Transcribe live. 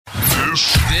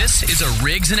This is a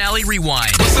Riggs and Alley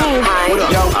Rewind.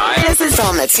 Hi. This is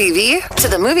on the TV, to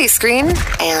the movie screen,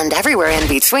 and everywhere in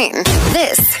between.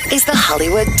 This is the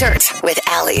Hollywood Dirt with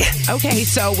Alley. Okay,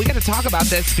 so we got to talk about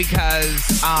this because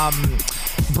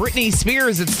Britney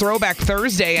Spears, it's Throwback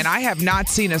Thursday, and I have not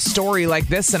seen a story like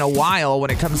this in a while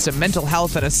when it comes to mental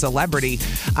health and a celebrity.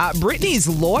 Britney's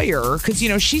lawyer, because,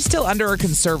 she's still under a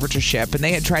conservatorship, and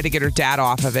they had tried to get her dad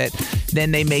off of it.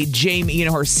 Then they made Jamie,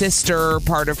 her sister,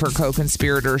 part of her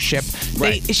co-conspiratorship.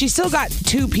 Right. She still got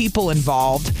two people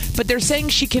involved, but they're saying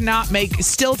she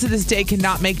still to this day,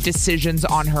 cannot make decisions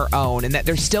on her own, and that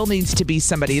there still needs to be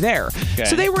somebody there. Okay.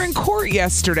 So they were in court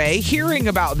yesterday hearing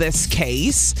about this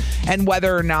case and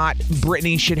whether or not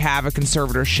Britney should have a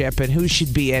conservatorship and who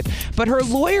should be it. But her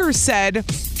lawyer said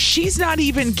she's not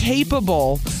even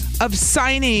capable of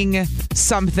signing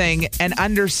something and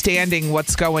understanding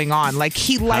what's going on. Like,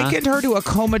 he likened her to a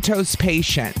comatose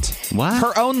patient. What?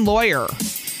 Her own lawyer.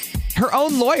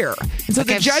 And so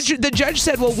the judge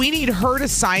said, well, we need her to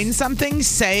sign something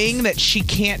saying that she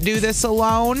can't do this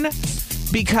alone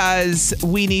because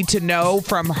we need to know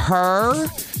from her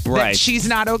that she's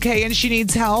not okay and she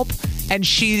needs help. And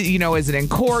she, isn't in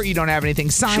court. You don't have anything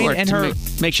signed. Sure, and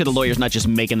make sure the lawyer's not just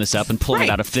making this up and pulling it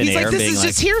out of thin He's air. Like, this is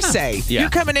just hearsay. Yeah. You're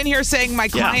coming in here saying my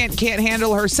client can't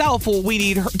handle herself. Well, we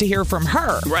need to hear from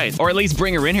her. Right. Or at least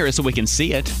bring her in here so we can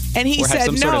see it. And he said, have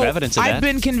some sort of evidence of I've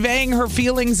been conveying her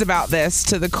feelings about this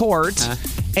to the court.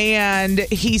 And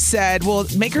he said, well,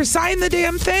 make her sign the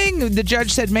damn thing. The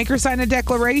judge said, make her sign a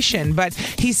declaration. But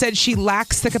he said she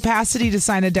lacks the capacity to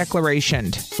sign a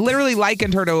declaration. Literally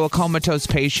likened her to a comatose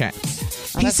patient.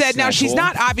 He said, now she's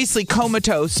not obviously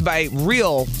comatose by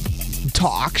real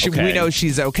talk. We know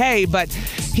she's okay, but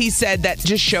he said that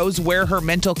just shows where her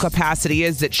mental capacity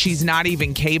is, that she's not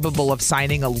even capable of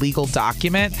signing a legal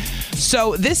document.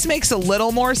 So this makes a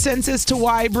little more sense as to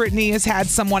why Britney has had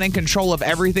someone in control of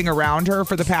everything around her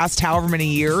for the past however many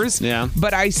years. Yeah.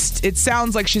 But it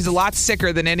sounds like she's a lot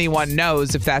sicker than anyone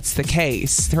knows if that's the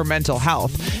case, her mental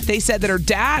health. They said that her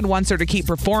dad wants her to keep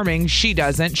performing. She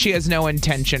doesn't. She has no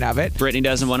intention of it. Britney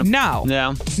doesn't want to?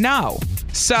 No.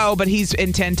 So, but he's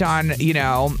intent on,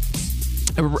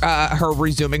 her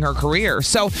resuming her career.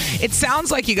 So it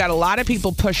sounds like you got a lot of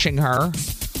people pushing her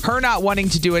not wanting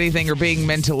to do anything or being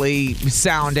mentally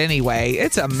sound anyway.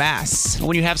 It's a mess.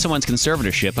 When you have someone's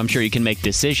conservatorship, I'm sure you can make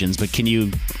decisions, but can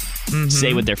you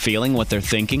say what they're feeling, what they're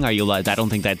thinking? Are you like? I don't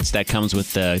think that comes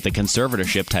with the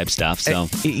conservatorship type stuff. So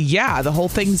yeah, the whole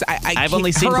thing's. I've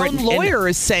only seen her own lawyer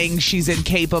is saying she's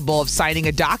incapable of signing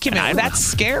a document. That's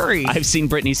scary. I've seen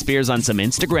Britney Spears on some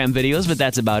Instagram videos, but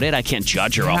that's about it. I can't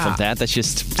judge her off of that. That's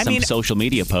just some social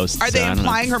media posts. Are they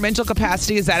implying her mental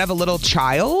capacity is that of a little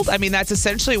child? I mean, that's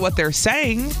essentially what they're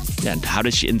saying. And how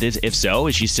does she? If so,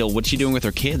 is she still? What's she doing with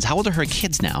her kids? How old are her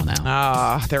kids now?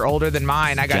 They're older than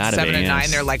mine. I got 7 and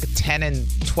 9. They're like 10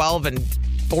 and 12 and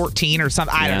 14 or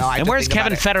something. I don't know. And where's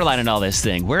Kevin Federline in all this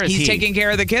thing? Where is he? He's taking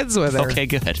care of the kids with her. Okay,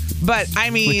 good. But I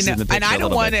mean, and I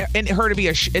don't want her to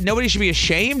be nobody should be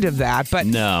ashamed of that. But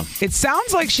no, it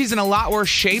sounds like she's in a lot worse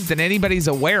shape than anybody's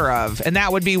aware of, and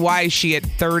that would be why she at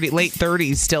late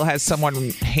 30s still has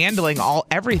someone handling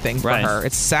everything for her.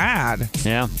 It's sad.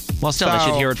 Yeah. Well, still, they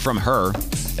should hear it from her.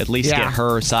 At least get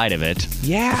her side of it.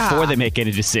 Yeah. Before they make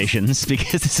any decisions,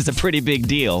 because this is a pretty big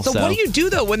deal. So what do you do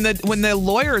though when the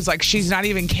lawyer is like she's not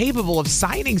even capable of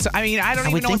signing? So I mean, I don't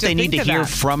even know what to think of that. I would think they need to hear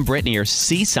from Britney or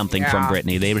see something from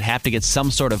Britney. They would have to get some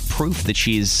sort of proof that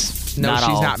she's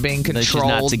not being controlled. She's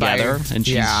not together, and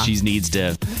she needs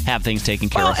to have things taken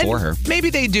care of for her. Maybe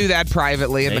they do that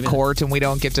privately in the court, and we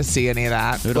don't get to see any of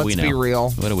that. Let's be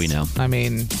real. What do we know? I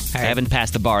mean, I haven't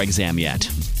passed the bar exam yet.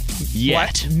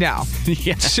 What? No.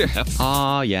 Yeah.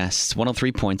 Oh, yes.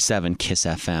 103.7 KISS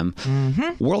FM.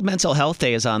 Mm-hmm. World Mental Health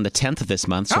Day is on the 10th of this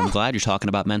month, so I'm glad you're talking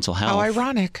about mental health. How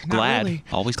ironic. Glad. Really.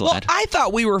 Always glad. Well, I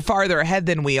thought we were farther ahead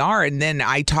than we are, and then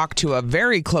I talked to a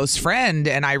very close friend,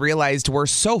 and I realized we're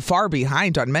so far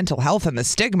behind on mental health and the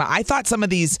stigma. I thought some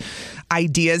of these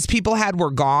ideas people had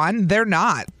were gone. They're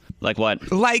not. Like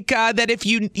what? Like that if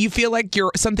you feel like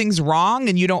something's wrong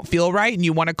and you don't feel right and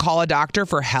you want to call a doctor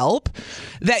for help,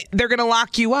 that they're going to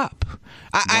lock you up.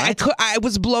 I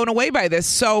was blown away by this.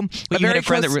 So you had a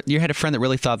friend that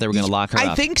really thought they were going to lock her up.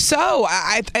 I think so.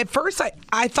 At first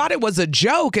I thought it was a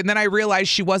joke, and then I realized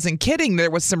she wasn't kidding.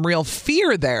 There was some real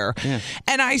fear there. Yeah.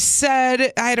 And I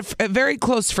had a very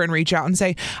close friend reach out and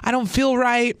say, I don't feel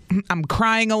right. I'm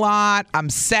crying a lot. I'm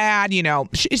sad.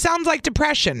 It sounds like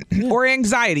depression or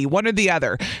anxiety, one or the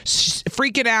other.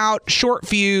 Freaking out, short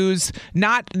fuse,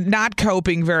 not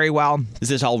coping very well. Is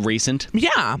this all recent?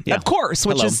 Yeah. Of course,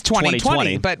 which is 2020.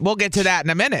 2020. But we'll get to that in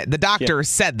a minute. The doctor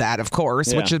said that, of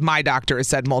course, which is my doctor has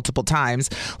said multiple times.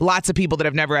 Lots of people that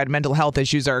have never had mental health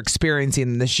issues are experiencing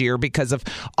them this year because of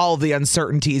all the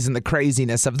uncertainties and the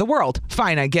craziness of the world.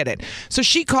 Fine, I get it. So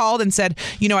she called and said,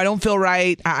 I don't feel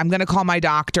right. I'm going to call my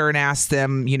doctor and ask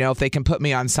them, if they can put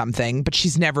me on something. But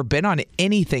she's never been on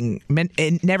anything,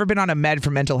 never been on a med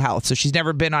for mental health. So she's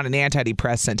never been on an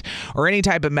antidepressant or any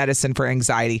type of medicine for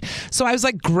anxiety. So I was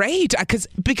like, great,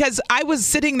 because I was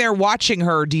sitting there watching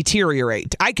her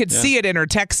deteriorate. I could see it in her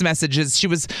text messages. She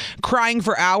was crying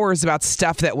for hours about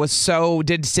stuff that was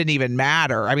didn't even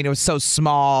matter. I mean, it was so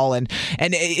small and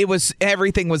it was,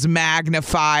 everything was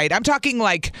magnified. I'm talking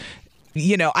like,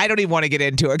 I don't even want to get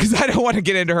into it because I don't want to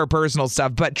get into her personal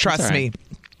stuff, but trust me.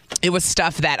 It was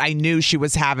stuff that I knew she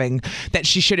was having that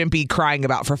she shouldn't be crying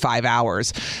about for 5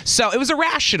 hours. So it was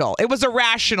irrational. It was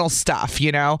irrational stuff,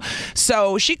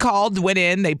 So she called, went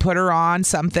in, they put her on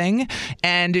something,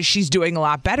 and she's doing a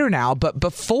lot better now. But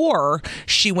before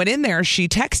she went in there, she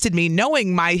texted me,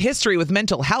 knowing my history with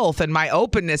mental health and my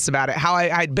openness about it, how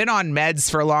I'd been on meds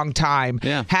for a long time,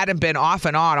 hadn't been off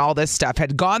and on, all this stuff,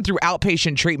 had gone through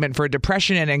outpatient treatment for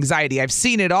depression and anxiety. I've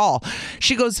seen it all.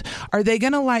 She goes, are they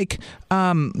going to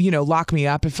lock me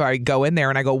up if I go in there?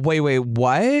 And I go, wait,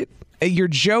 what? You're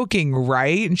joking,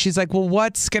 right? And she's like, well,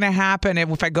 what's going to happen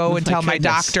if I go and tell my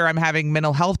doctor I'm having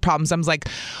mental health problems? I was like,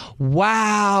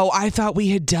 wow, I thought we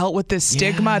had dealt with this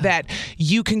stigma that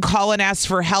you can call and ask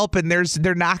for help and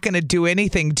they're not going to do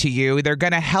anything to you. They're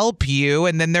going to help you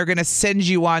and then they're going to send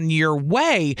you on your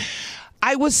way.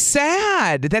 I was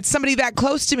sad that somebody that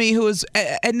close to me who was,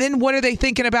 and then what are they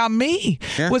thinking about me?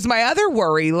 Was my other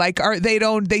worry. Like,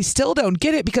 they still don't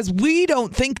get it because we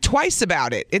don't think twice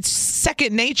about it. It's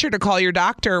second nature to call your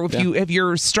doctor if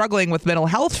you're struggling with mental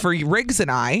health for Riggs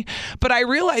and I. But I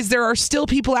realize there are still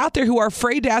people out there who are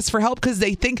afraid to ask for help because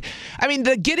they think,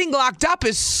 the getting locked up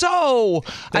is so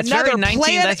that's another very 19,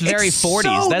 planet. That's very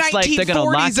 40s. So that's like they're going to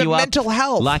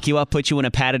lock you up, put you in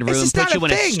a padded room, put you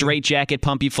in a straitjacket,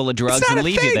 pump you full of drugs. And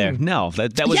leave you there. No,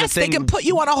 that was a thing. Yes, they can put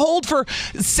you on a hold for,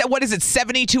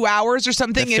 72 hours or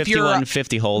something if you're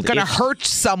 51-50 hold. Going to hurt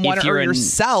someone or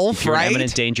yourself, if you're right? an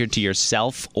imminent danger to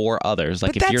yourself or others.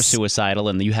 Like if you're suicidal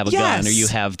and you have a gun or you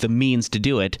have the means to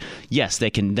do it, yes, they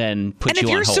can then put you on hold. And if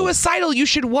you're suicidal, you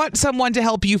should want someone to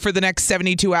help you for the next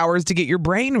 72 hours to get your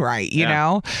brain right, you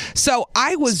know? So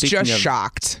I was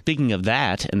shocked. Speaking of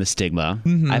that and the stigma,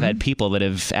 I've had people that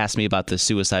have asked me about the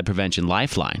Suicide Prevention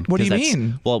Lifeline. What do you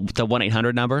mean? Well, the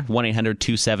 1-800 number,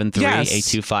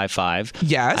 1-800-273-8255.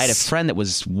 Yes. I had a friend that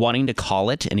was wanting to call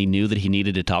it, and he knew that he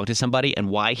needed to talk to somebody, and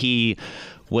why he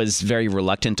was very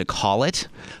reluctant to call it.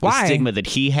 Why? The stigma that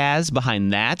he has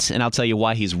behind that, and I'll tell you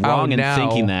why he's wrong in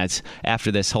thinking that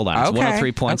after this. Hold on. It's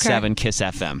 103.7 KISS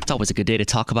FM. It's always a good day to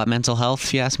talk about mental health,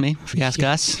 if you ask me, if you ask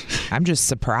us. I'm just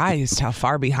surprised how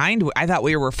far behind. I thought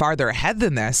we were farther ahead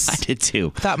than this. I did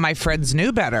too. I thought my friends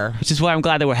knew better. Which is why I'm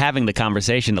glad that we're having the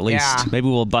conversation at least. Yeah. Maybe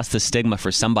we'll bust the stigma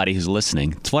for somebody who's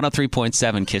listening. It's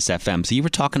 103.7 KISS FM. So you were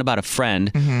talking about a friend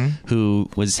who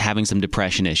was having some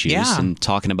depression issues and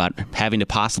talking about having to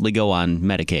possibly go on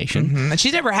medication. And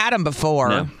she's never had them before.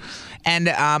 No. And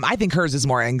I think hers is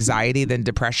more anxiety than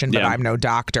depression, but I'm no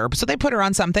doctor. So they put her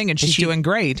on something, and she's doing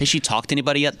great. Has she talked to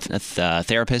anybody yet? A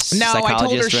therapist, no, psychologist, I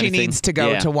told her she anything? needs to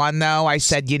go to one, though. I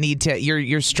said, you need to,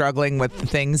 you're struggling with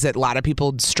things that a lot of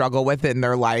people struggle with in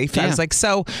their life. I was like,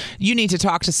 so you need to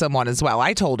talk to someone as well.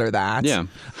 I told her that. Yeah.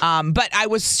 But I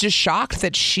was just shocked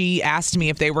that she asked me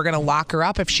if they were going to lock her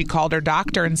up if she called her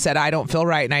doctor and said, I don't feel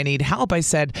right and I need help. I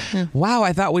said, wow,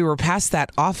 I thought we were past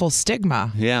that awful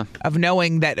stigma of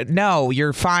knowing that, no,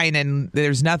 you're fine and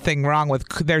there's nothing wrong with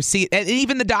their seat. And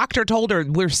even the doctor told her,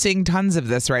 we're seeing tons of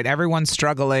this, right? Everyone's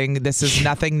struggling. This is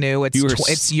nothing new.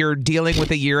 You're dealing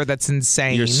with a year that's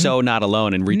insane. You're so not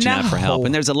alone in reaching out for help.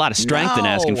 And there's a lot of strength in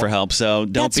asking for help. So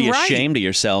don't be ashamed of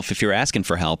yourself if you're asking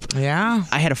for help. Yeah.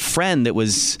 I had a friend that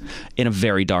was in a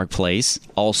very dark place,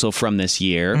 also from this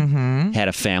year. Had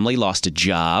a family, lost a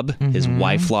job. His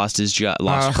wife lost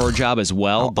her job as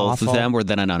well. Both of them were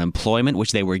then on unemployment,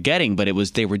 which they were getting, but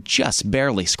they were just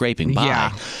barely scraping by.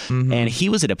 Yeah. And he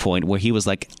was at a point where he was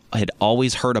like, had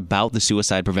always heard about the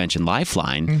Suicide Prevention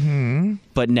Lifeline,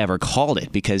 but never called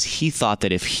it because he thought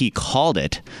that if he called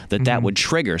it, that would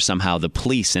trigger somehow the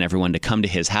police and everyone to come to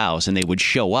his house and they would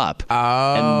show up.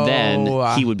 And then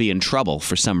he would be in trouble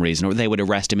for some reason, or they would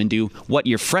arrest him and do what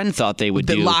your friend thought they would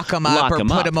do. Lock him up or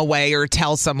put him away or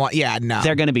tell someone. Yeah, no.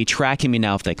 They're going to be tracking me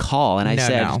now if they call. And I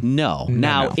said, no.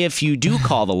 Now, if you do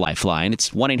call the Lifeline, it's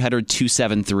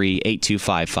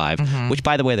 1-800-273-8255, which,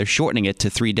 by the way, they're shortening it to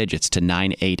 3 digits to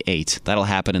 988. That'll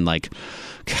happen in like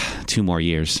 2 more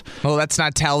years. Well, let's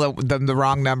not tell them the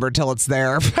wrong number till it's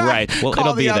there. Right. Well, Call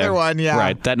it'll be the other there. one, yeah.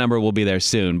 Right. That number will be there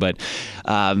soon. But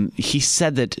he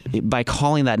said that by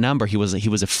calling that number, he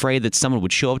was afraid that someone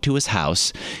would show up to his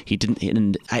house. He didn't.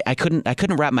 And I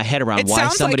couldn't wrap my head around why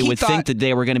somebody would think that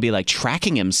they were going to be like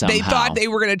tracking him somehow. They thought they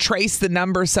were going to trace the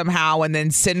number somehow and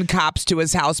then send cops to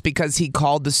his house because he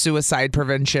called the suicide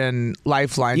prevention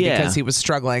lifeline because he was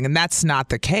struggling, and that's not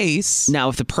the case. Now,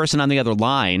 if the person on the other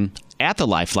line at the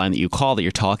lifeline that you call, that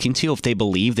you're talking to, if they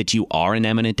believe that you are in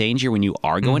imminent danger when you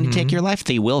are going to take your life,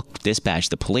 they will dispatch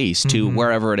the police to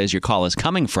wherever it is your call is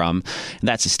coming from.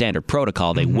 That's a standard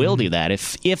protocol. They will do that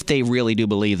if they really do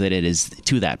believe that it is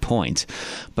to that point.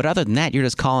 But other than that, you're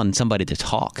just calling somebody to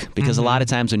talk, because a lot of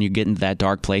times when you get into that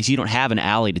dark place, you don't have an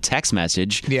alley to text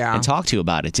message and talk to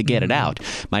about it, to get it out.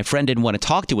 My friend didn't want to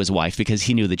talk to his wife because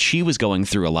he knew that she was going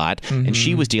through a lot and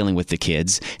she was dealing with the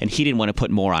kids, and he didn't want to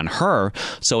put more on her.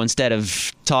 So instead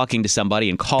of talking to somebody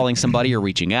and calling somebody or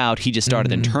reaching out, he just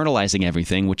started internalizing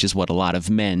everything, which is what a lot of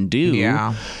men do.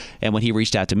 Yeah. And when he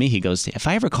reached out to me, he goes, if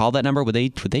I ever called that number, would they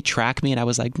track me? And I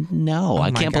was like, no, I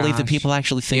can't believe that people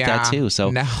actually think that too.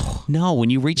 So no, when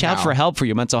you reach out for help for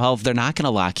your mental health, they're not going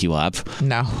to lock you up.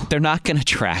 No. They're not going to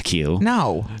track you.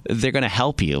 No. They're going to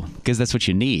help you because that's what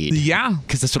you need. Yeah.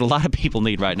 Because that's what a lot of people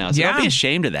need right now. So don't be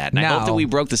ashamed of that. And I hope that we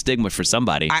broke the stigma for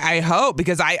somebody. I hope,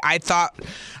 because I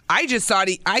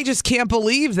just can't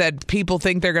believe that people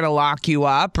think they're going to lock you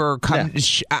up or come.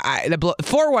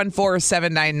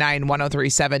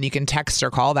 414-799-1037. You can text or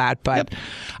call that. But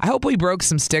I hope we broke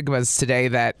some stigmas today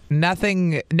that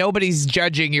nobody's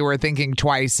judging you or thinking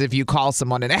twice if you call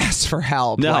someone and ask for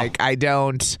help. No. Like, I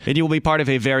don't. And you will be part of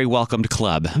a very welcomed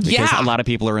club, because a lot of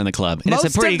people are in the club. And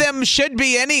Most of them should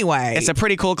be anyway. It's a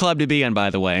pretty cool club to be in, by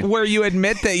the way. Where you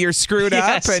admit that you're screwed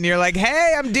up and you're like,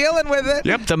 hey, I'm dealing with it.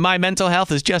 Yep. The My Mental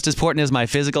Health is just as important as my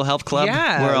physical health club.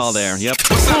 Yes. We're all there. Yep.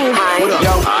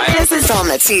 Hi. This is on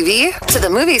the TV, to the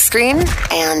movie screen,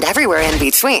 and everywhere in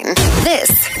between.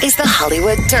 This is the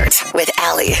Hollywood Dirt with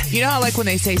Allie. You know how, like, when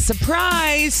they say,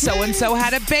 surprise, so-and-so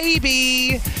had a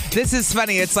baby. This is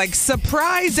funny. It's like,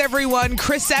 surprise, everyone.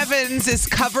 Chris Evans is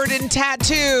covered in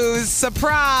tattoos.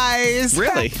 Surprise.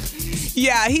 Really?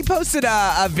 Yeah, he posted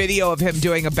a video of him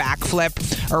doing a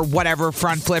backflip or whatever,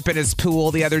 front flip in his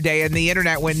pool the other day, and the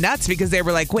internet went nuts because they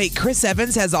were like, wait, Chris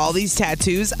Evans has all these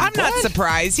tattoos? I'm not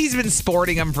surprised. He's been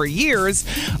sporting them for years,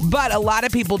 but a lot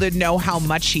of people didn't know how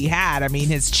much he had. I mean,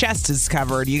 his chest is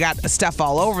covered. You got stuff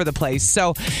all over the place.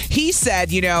 So he said,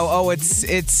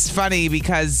 it's funny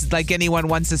because, like, anyone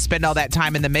wants to spend all that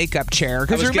time in the makeup chair.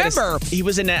 Because remember, he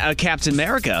was in Captain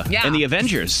America and the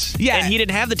Avengers. Yeah. And he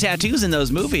didn't have the tattoos in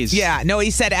those movies. Yeah. No,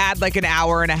 he said add like an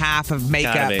hour and a half of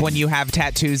makeup when you have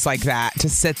tattoos like that to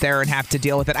sit there and have to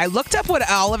deal with it. I looked up what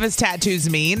all of his tattoos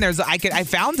mean. I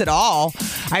found it all.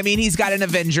 I mean, he's got an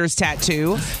Avengers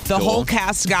tattoo. The whole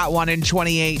cast got one in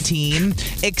 2018,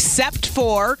 except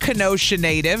for Kenosha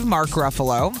native Mark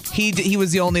Ruffalo. He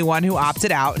was the only one who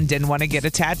opted out and didn't want to get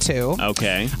a tattoo.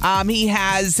 Okay. He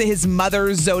has his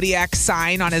mother's zodiac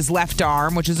sign on his left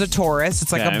arm, which is a Taurus.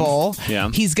 It's like a bull. Yeah.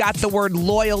 He's got the word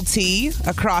loyalty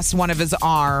across one of his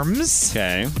arms.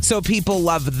 Okay. So people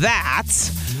love that.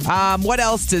 What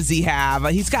else does he have?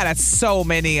 He's got so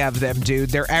many of them, dude.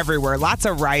 They're everywhere. Lots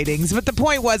of writings. But the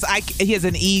point was, he has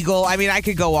an eagle. I mean, I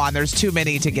could go on. There's too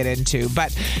many to get into.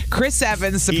 But Chris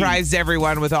Evans surprised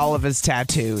everyone with all of his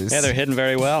tattoos. Yeah, they're hidden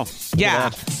very well.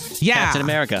 Yeah. Yeah. Captain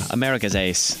America. America's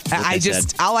ace.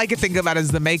 All I could think about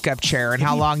is the makeup chair and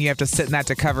how long you have to sit in that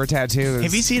to cover tattoos.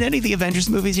 Have you seen any of the Avengers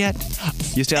movies yet?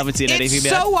 You still haven't seen anything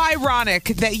yet? It's so ironic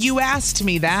that you asked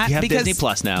me that. You have because Disney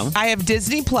Plus now. I have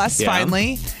Disney Plus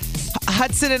finally.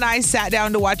 Hudson and I sat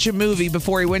down to watch a movie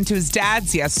before he went to his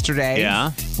dad's yesterday.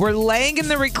 Yeah. We're laying in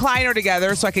the recliner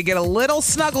together so I could get a little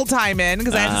snuggle time in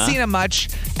because I hadn't seen him much.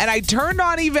 And I turned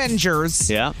on Avengers.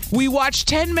 Yeah. We watched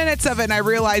 10 minutes of it and I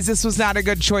realized this was not a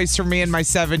good choice for me and my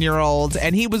 7-year-old.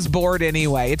 And he was bored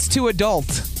anyway. It's too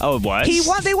adult. Oh, it was?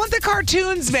 They want the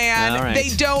cartoons, man. All right. They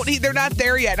don't. They're not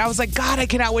there yet. And I was like, God, I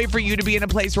cannot wait for you to be in a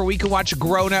place where we can watch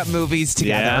grown-up movies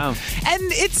together. Yeah. And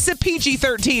it's a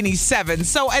PG-13. He's 7.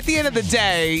 So at the end of the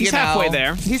day, he's halfway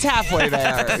there. He's halfway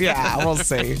there. Yeah, we'll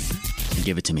see.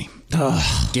 Give it to me.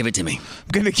 Give it to me.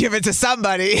 I'm going to give it to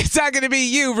somebody. It's not going to be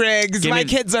you, Riggs. My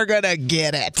kids are going to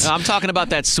get it. I'm talking about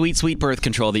that sweet, sweet birth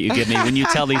control that you give me when you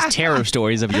tell these terror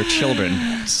stories of your children.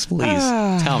 Please,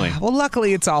 tell me. Well,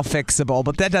 luckily it's all fixable,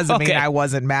 but that doesn't mean I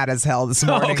wasn't mad as hell this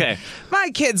morning. Okay. My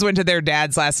kids went to their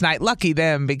dad's last night. Lucky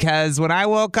them, because when I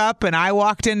woke up and I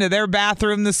walked into their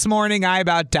bathroom this morning, I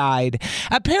about died.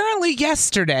 Apparently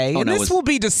yesterday, will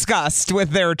be discussed with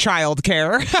their child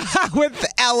care, with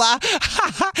Ella.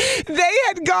 They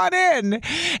had gone in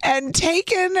and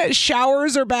taken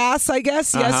showers or baths, I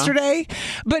guess, yesterday,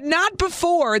 but not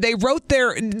before. They wrote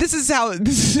this is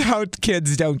how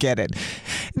kids don't get it.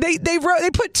 They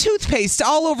put toothpaste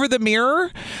all over the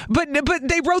mirror, but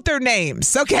they wrote their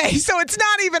names. Okay, so it's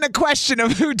not even a question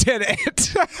of who did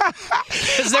it.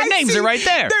 Because their names are right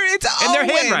there. It's in their Owen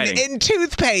handwriting. in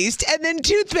toothpaste, and then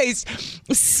toothpaste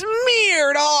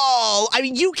smeared all. I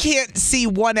mean, you can't see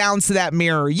 1 ounce of that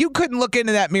mirror. You couldn't look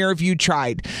into that mirror if you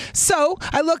tried. So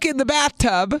I look in the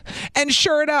bathtub, and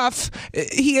sure enough,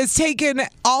 he has taken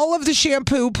all of the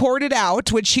shampoo, poured it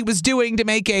out, which he was doing to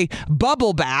make a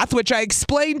bubble bath, which I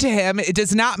explained to him. It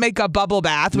does not make a bubble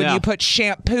bath when you put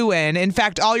shampoo in. In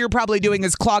fact, all you're probably doing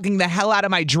is clogging the hell out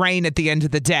of my drain at the end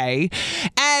of the day.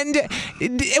 And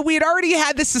we had already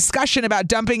had this discussion about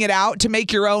dumping it out to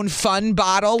make your own fun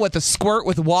bottle with a squirt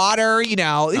with water,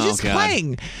 just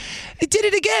playing. It did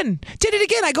it again.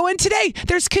 I go in today.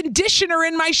 There's conditioner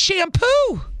in my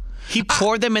shampoo. He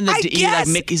poured them in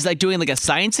the. He's like doing like a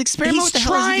science experiment. What the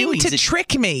hell is he doing? He's trying to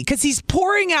trick me because he's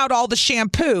pouring out all the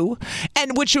shampoo,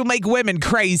 and which will make women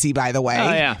crazy, by the way.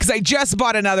 Oh yeah. Because I just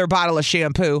bought another bottle of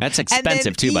shampoo. That's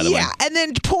expensive too, by the way. Yeah, and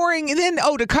then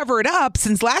to cover it up,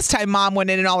 since last time Mom went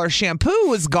in and all her shampoo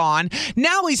was gone,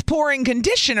 now he's pouring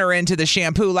conditioner into the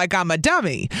shampoo like I'm a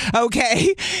dummy.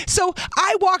 Okay, so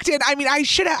I walked in. I mean, I'm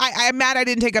mad I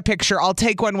didn't take a picture. I'll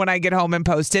take one when I get home and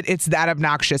post it. It's that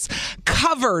obnoxious.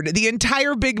 Covered the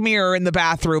entire big mirror in the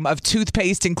bathroom of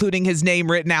toothpaste, including his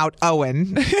name written out,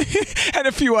 Owen, and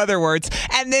a few other words,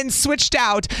 and then switched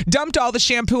out, dumped all the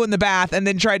shampoo in the bath, and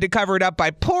then tried to cover it up by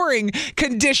pouring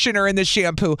conditioner in the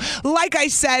shampoo. Like I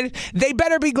said, they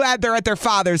better be glad they're at their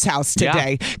father's house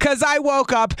today, because I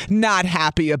woke up not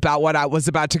happy about what I was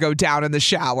about to go down in the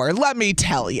shower. Let me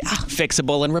tell you.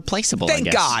 Fixable and replaceable, I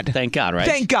guess. Thank God, right?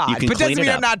 Thank God. But doesn't mean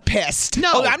I'm not pissed.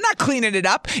 No. I'm not cleaning it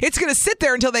up. It's going to sit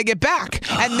there until they get back,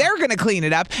 and they're going to clean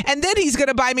it up, and then he's going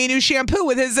to buy me new shampoo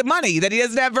with his money that he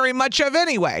doesn't have very much of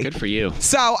anyway. Good for you.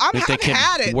 So I'm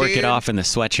at it, Work dude. it off in the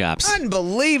sweatshops.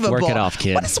 Unbelievable. Work it off,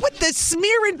 kid. What is with the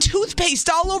smearing toothpaste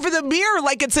all over the mirror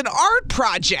like it's an art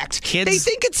project? Kids they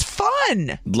think it's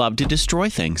fun. Love to destroy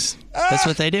things. That's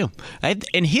what they do.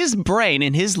 In his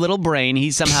little brain,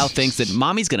 he somehow thinks that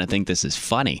Mommy's going to think this is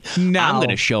funny. No. I'm going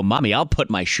to show Mommy. I'll put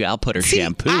her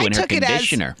shampoo in her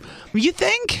conditioner. You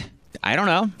think? I don't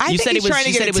know. You said he was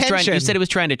trying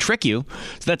to trick you.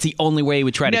 So that's the only way he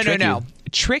would try to trick you.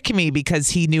 Trick me because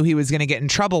he knew he was going to get in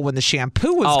trouble when the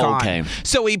shampoo was gone. Okay.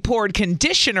 So he poured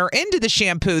conditioner into the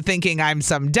shampoo thinking I'm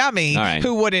some dummy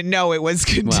who wouldn't know it was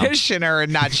conditioner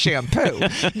and not shampoo.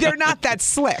 They're not that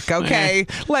slick, okay?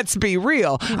 Let's be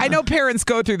real. I know parents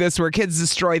go through this where kids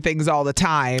destroy things all the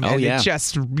time. It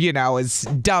just, is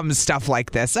dumb stuff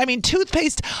like this. I mean,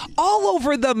 toothpaste all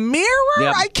over the mirror?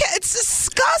 Yep. It's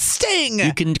disgusting.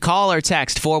 You can call or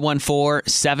text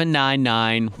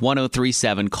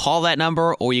 414-799-1037. Call that number.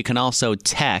 Or you can also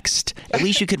text. At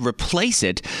least you could replace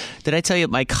it. Did I tell you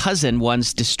my cousin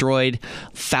once destroyed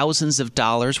thousands of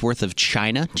dollars worth of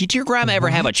china? Did your grandma ever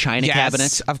have a china cabinet?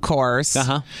 Yes, of course.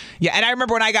 Yeah, and I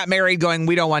remember when I got married going,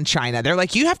 we don't want china. They're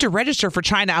like, you have to register for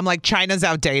china. I'm like, China's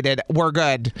outdated. We're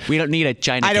good. We don't need a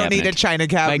china cabinet. I don't need a china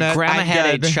cabinet. My grandma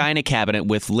had a china cabinet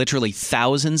with literally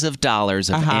thousands of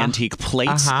dollars of antique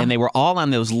plates, and they were all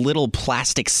on those little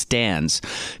plastic stands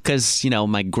because,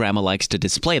 my grandma likes to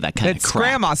display that kind of crap.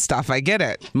 Grandma stuff. I get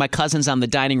it. My cousin's on the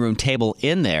dining room table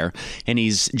in there, and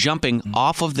he's jumping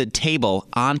off of the table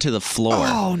onto the floor.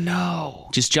 Oh, no.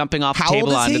 Just jumping off the How table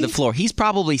old is onto he? the floor. He's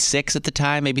probably 6 at the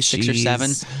time, maybe 6 or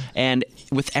 7. And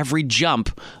with every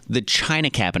jump, the china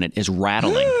cabinet is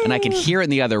rattling. And I can hear it in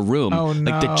the other room. Oh,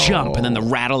 no. Like the jump and then the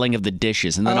rattling of the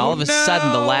dishes. And then all of a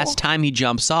sudden, the last time he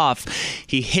jumps off,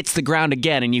 he hits the ground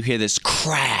again, and you hear this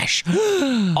crash.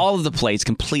 All of the plates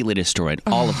completely destroyed.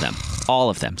 All of them. All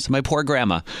of them. So my poor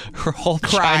grandma, her whole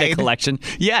china collection.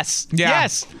 Yes. Yeah.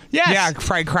 Yes. Yeah,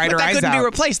 cried her eyes out. That couldn't be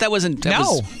replaced. That wasn't.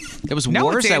 That was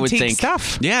worse, it's I would antique think.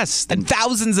 Stuff. Yes. And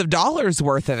thousands of dollars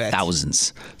worth of it.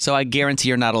 Thousands. So I guarantee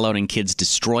you're not alone in kids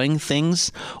destroying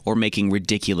things or making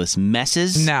ridiculous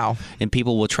messes. No. And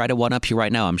people will try to one-up you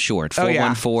right now, I'm sure. At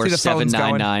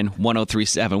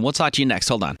 414-799-1037. We'll talk to you next.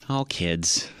 Hold on. Oh,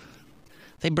 kids.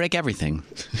 They break everything.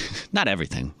 Not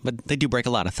everything, but they do break a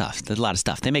lot of stuff. There's a lot of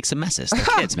stuff. They make some messes. They're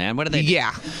kids, man. What do they do?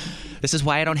 Yeah. This is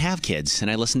why I don't have kids. And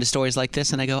I listen to stories like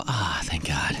this and I go, thank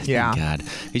God. Yeah. Thank God.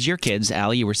 Because your kids,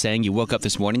 Allie, you were saying you woke up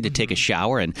this morning to take a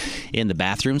shower and in the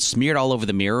bathroom, smeared all over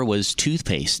the mirror was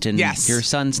toothpaste and Yes. your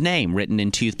son's name written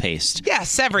in toothpaste.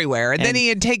 Yes, everywhere. And then he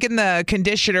had taken the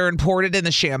conditioner and poured it in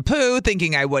the shampoo,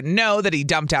 thinking I wouldn't know that he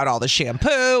dumped out all the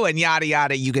shampoo and yada,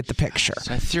 yada. You get the picture.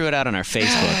 So I threw it out on our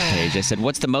Facebook page. I said,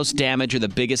 what's the most damage or the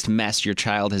biggest mess your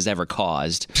child has ever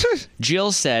caused?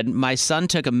 Jill said, my son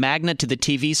took a magnet to the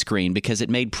TV screen because it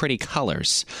made pretty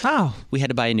colors. Oh. We had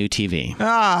to buy a new TV.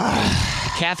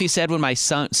 Kathy said when my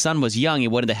son was young, he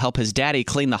wanted to help his daddy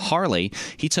clean the Harley.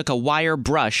 He took a wire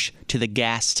brush to the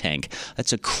gas tank.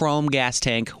 That's a chrome gas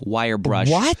tank wire brush.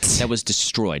 What? That was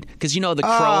destroyed. Because you know the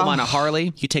chrome on a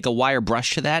Harley? You take a wire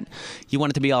brush to that, you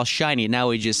want it to be all shiny. Now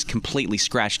he just completely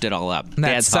scratched it all up. That's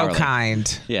Dad's so Harley.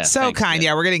 kind. Yeah, so thanks, kind. Dad.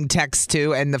 Yeah, we're getting texts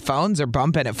too, and the phones are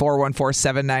bumping at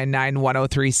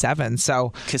 414-799-1037.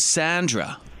 So,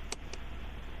 Cassandra.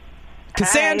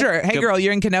 Cassandra, hey Good- girl,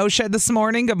 you're in Kenosha this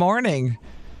morning. Good morning.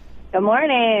 Good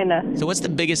morning. So what's the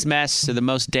biggest mess or the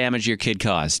most damage your kid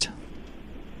caused?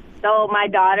 So my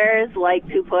daughters like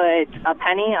to put a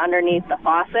penny underneath the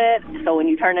faucet, so when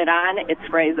you turn it on, it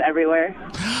sprays everywhere.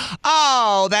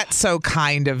 Oh, that's so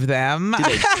kind of them.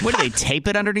 What do they tape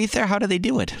it underneath there? How do they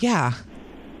do it? Yeah.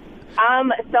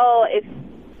 So it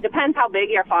depends how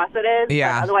big your faucet is. but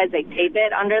Yeah. Otherwise, they tape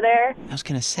it under there, I was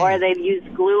gonna say. or they use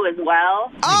glue as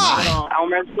well. Little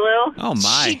Elmer's glue. Oh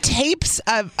my! She tapes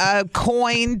a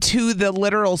coin to the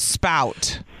literal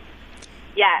spout.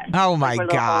 Yes. Oh my Where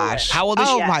the hole gosh. is. How old is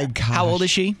Oh she? my gosh. How old is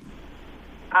she?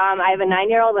 I have a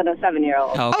 9-year-old and a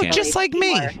 7-year-old. Okay. Oh, just like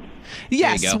me. More.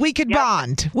 Yes, go. we could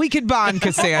bond. We could bond,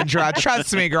 Cassandra.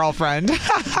 Trust me, girlfriend.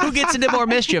 Who gets into more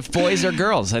mischief, boys or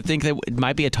girls? I think that it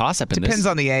might be a toss-up in Depends this.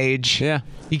 on the age. Yeah.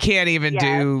 You can't even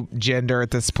do gender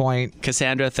at this point.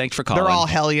 Cassandra, thanks for calling. They're all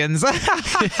hellions. We'll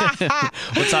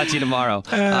talk to you tomorrow.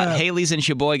 Haley's in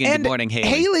Sheboygan. And Good morning, Haley.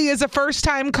 Haley is a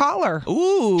first-time caller.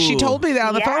 Ooh. She told me that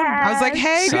on the phone. I was like,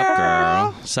 hey, Sup, girl.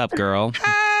 girl. Sup, girl.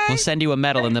 We'll send you a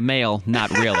medal in the mail. Not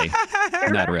really.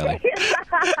 Not really.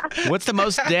 What's the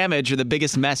most damage or the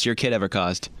biggest mess your kid ever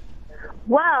caused?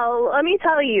 Well, let me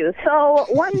tell you. So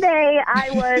one day I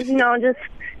was, just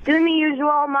doing the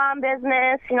usual mom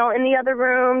business, in the other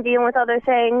room, dealing with other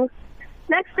things.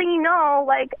 Next thing you know,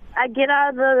 I get out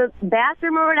of the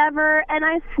bathroom or whatever, and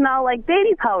I smell like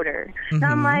baby powder. And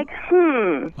I'm like,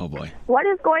 Oh, boy. what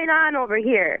is going on over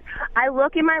here? I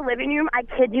look in my living room. I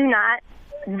kid you not.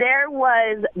 There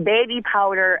was baby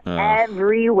powder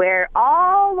everywhere,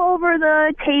 all over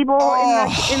the table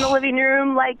in the living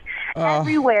room,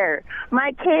 everywhere.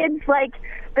 My kids,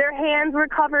 their hands were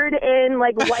covered in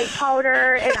white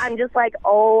powder, and I'm just like,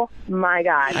 oh my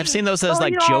god. I've seen those So,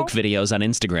 joke videos on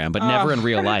Instagram, but never in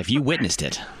real life. You witnessed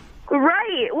it.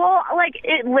 Right. Well,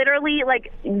 it literally,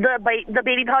 the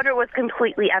baby powder was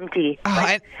completely empty.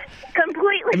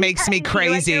 Completely. It makes me empty.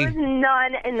 crazy. There was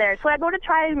none in there. So I go to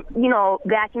try,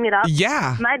 vacuum it up.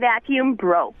 Yeah. My vacuum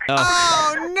broke.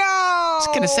 Oh, no. I was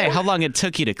going to say, how long it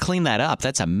took you to clean that up?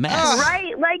 That's a mess.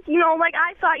 Right.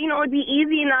 I thought, it'd be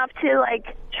easy enough to,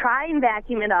 try and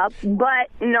vacuum it up. But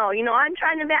no, I'm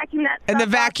trying to vacuum that And the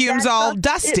stuff up. vacuum's That all stuff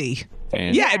dusty.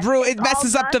 And- Yeah, it all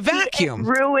messes up the dusty. vacuum.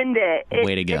 It ruined it.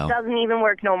 Way to go. It doesn't even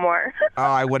work no more. Oh,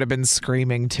 I would have been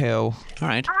screaming too. All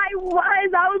right. I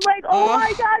was like, oh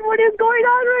my God, what is going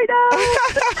on right now?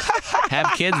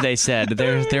 Have kids, they said.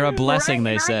 They're a blessing,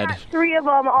 Right, they and said. I got 3 of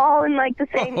them, all in the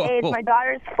same age. My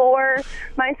daughter's 4.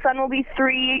 My son will be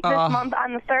 3 this month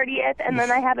on the 30th, and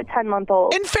then I have a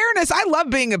 10-month-old. In fairness, I love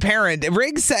being a parent.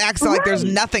 Riggs acts like there's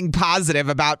nothing positive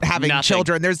about having Nothing.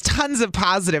 children. There's tons of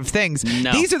positive things.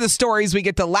 No. These are the stories we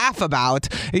get to laugh about,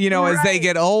 as they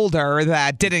get older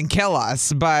that didn't kill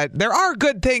us. But there are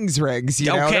good things, Riggs.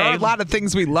 There Okay. are a lot of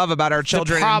things we love about our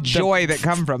children and joy that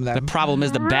come from them. The problem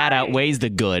is the bad outweighs the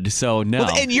good, so no.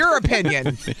 Well, in your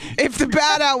opinion, if the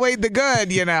bad outweighed the good,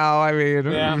 we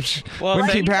Well,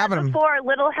 keep having them. 4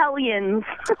 little hellions.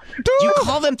 You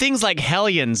call them things like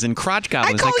hellions and crotch I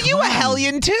goblins. call Like, you come a on.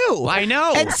 hellion too. I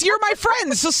know. And you're my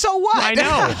friend, so what? I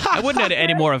know. I wouldn't have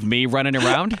any more of me running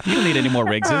around. You don't need any more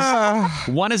Riggses.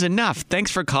 One is enough.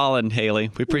 Thanks for calling,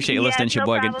 Haley. We appreciate you Yes, listening, no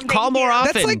Sheboygan. problem. Call Thank more you.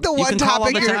 often. That's like the You one can call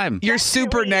all topic the time. you're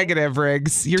super negative,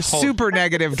 Riggs. You're super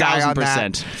negative guy on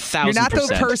that. 1,000%. You're not the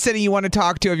 1,000%. person you want to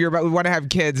talk to if you want to have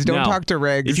kids. Don't No. talk to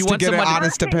Riggs If you to want get an someone-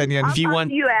 honest opinion. If you I'll want-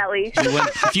 talk to you, Allie.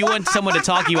 If you want someone to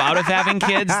talk you out of having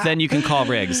kids, then you can call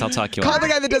Riggs. I'll talk you Call out. the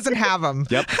guy that doesn't have them.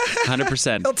 Yep,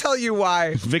 100%. He'll tell you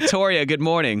why. Victoria, good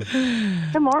morning.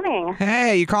 Good morning.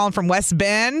 Hey, you calling from West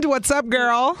Bend? What's up,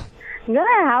 girl? Good.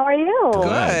 How are you?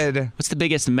 Good. What's the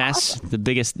biggest mess,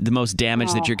 the most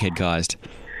damage that your kid caused?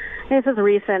 This is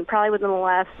recent, probably within the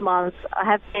last month. I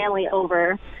have family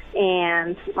over,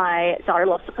 and my daughter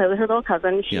loves to play with her little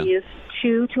cousin. She's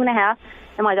 2.5,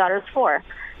 and my daughter's 4.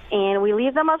 And we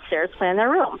leave them upstairs, play in their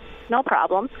room. No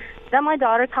problem. Then my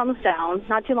daughter comes down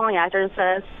not too long after and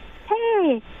says,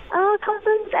 hey,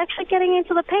 cousin's actually getting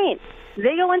into the paint.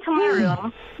 They go into my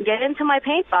room, get into my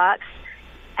paint box,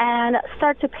 and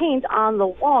start to paint on the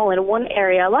wall in one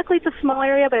area. Luckily, it's a small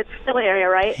area, but it's still an area,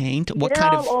 right? Paint? What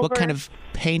kind of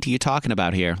paint are you talking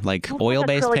about here? Like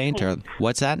oil-based paint, or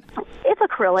what's that? It's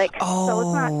acrylic, so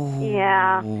it's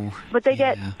not. But they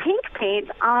get pink paint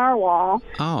on our wall,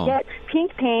 get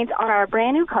pink paint on our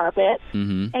brand new carpet,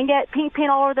 and get pink paint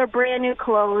all over their brand new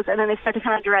clothes, and then they start to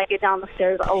kind of drag it down the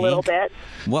stairs a little bit.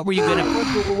 What were you gonna?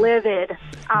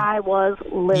 I was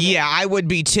livid. Yeah, I would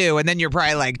be too. And then you're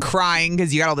probably like crying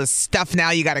because you got all this stuff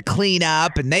now you got to clean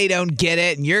up, and they don't get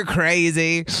it, and you're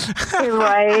crazy.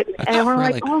 Right. And we're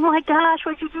like, oh my gosh,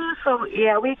 what'd you do? So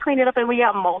yeah, we cleaned it up and we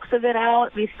got most of it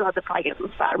out. We still have to probably get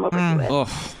some spatter over to it.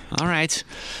 Oh, all right.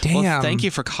 Damn. Well, thank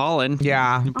you for calling.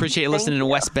 Yeah. Appreciate you listening to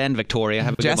West Bend, Victoria.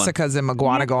 Have a Jessica's in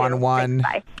McGuanago on 1.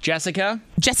 Bye. Jessica?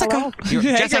 Jessica.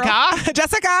 Jessica?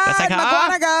 Jessica.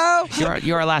 McGuanago.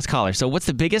 You're our last caller. So what's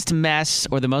the biggest mess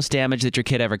or the most damage that your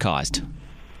kid ever caused?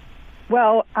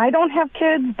 Well, I don't have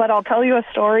kids, but I'll tell you a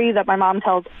story that my mom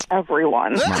tells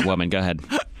everyone. Smart woman. Go ahead.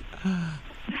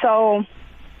 So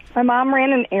my mom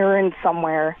ran an errand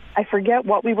somewhere. I forget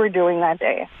what we were doing that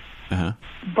day.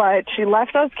 But she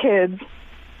left us kids.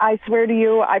 I swear to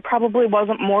you, I probably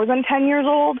wasn't more than 10 years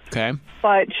old. Okay.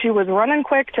 But she was running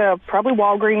quick to probably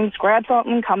Walgreens, grab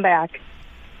something, come back.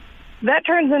 That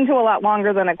turns into a lot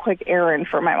longer than a quick errand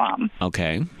for my mom.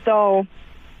 Okay. So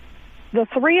the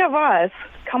three of us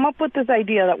come up with this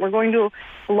idea that we're going to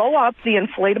blow up the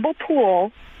inflatable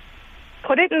pool,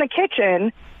 put it in the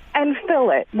kitchen, and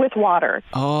fill it with water.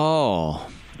 Oh.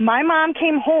 My mom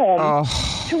came home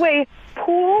to a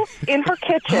pool in her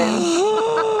kitchen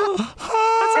and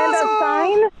a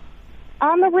sign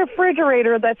on the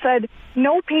refrigerator that said,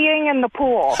 no peeing in the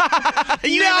pool.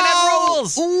 You even had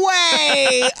rules.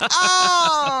 Way.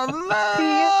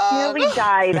 She nearly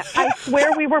died. I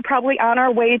swear we were probably on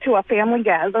our way to a family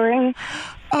gathering,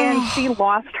 and she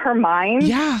lost her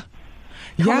mind.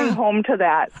 Coming home to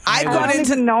that. I don't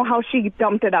even know how she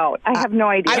dumped it out. I have no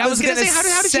idea. I was going to say, how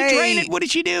did she drain it? What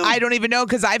did she do? I don't even know,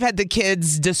 because I've had the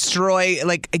kids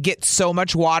get so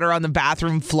much water on the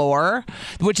bathroom floor,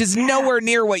 which is nowhere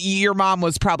near what your mom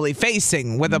was probably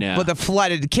facing with a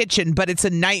flooded kitchen. But it's a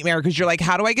nightmare because you're like,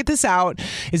 how do I get this out?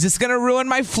 Is this going to ruin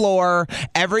my floor?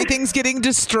 Everything's getting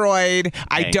destroyed.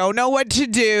 I don't know what to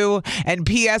do. And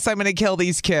P.S. I'm going to kill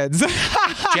these kids. And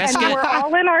we're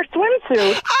all in our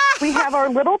swimsuits. We have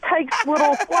our little Tykes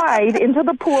little slide into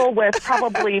the pool with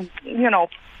probably,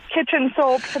 kitchen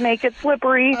soap to make it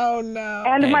slippery. Oh, no.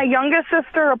 And my youngest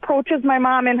sister approaches my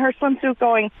mom in her swimsuit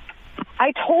going,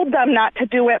 I told them not to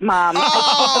do it, Mom.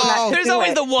 There's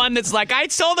always the one that's like, I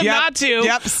told them not to.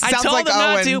 Yep. I told them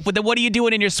not to. But then what are you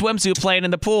doing in your swimsuit playing in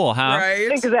the pool, huh?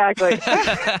 Right. Exactly.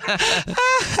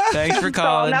 Thanks for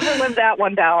calling. So I'll never live that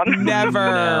one down. Never.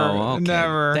 No, okay.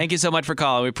 Never. Thank you so much for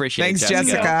calling. We appreciate Thanks, it,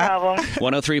 Jessica. No problem.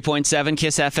 103.7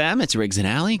 KISS FM. It's Riggs and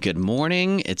Alley. Good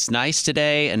morning. It's nice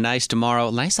today and nice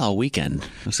tomorrow. Nice all weekend.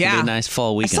 It's going to be a nice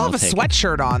fall weekend. I still have a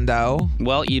sweatshirt on, though.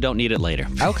 Well, you don't need it later.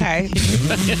 Okay.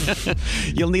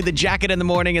 You'll need the jacket in the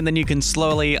morning, and then you can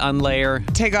slowly unlayer.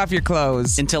 Take off your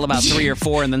clothes. Until about 3 or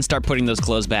 4, and then start putting those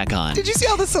clothes back on. Did you see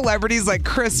all the celebrities like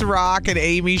Chris Rock and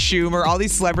Amy Schumer? All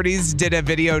these celebrities did a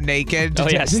video naked to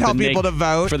tell people to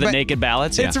vote. For the naked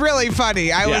ballots? Yeah. It's really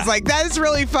funny. I was like, that is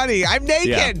really funny. I'm naked.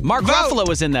 Yeah. Mark Ruffalo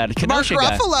was in that. Kenosha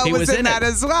Mark Ruffalo was in that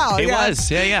as well. He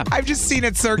was. Yeah. I've just seen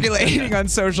it circulating on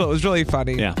social. It was really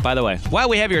funny. Yeah. By the way, while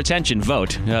we have your attention,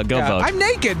 vote. Go vote. I'm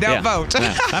naked. Now vote.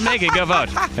 I'm naked. Go vote.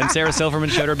 And Sarah Silverman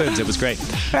showed her boobs. It was great.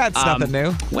 That's nothing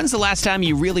new. When's the last time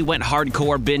you really went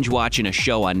hardcore binge watching a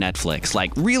show on Netflix?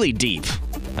 Like really deep?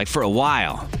 Like for a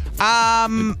while?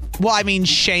 Well, I mean,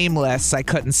 Shameless, I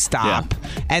couldn't stop.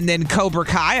 Yeah. And then Cobra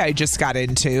Kai I just got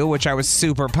into, which I was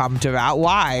super pumped about.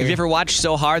 Why? Have you ever watched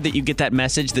so hard that you get that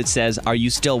message that says, are you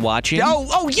still watching?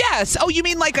 Oh, yes. Oh, you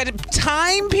mean like a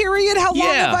time period? How long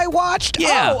have I watched?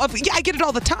 Yeah. Oh, yeah, I get it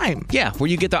all the time. Yeah, where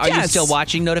you get the are you still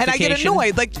watching notification? And I get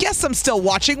annoyed. Like, yes, I'm still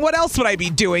watching. What else would I be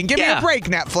doing? Give me a break,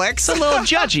 Netflix. It's a little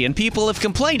judgy, and people have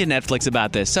complained to Netflix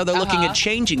about this, so they're looking at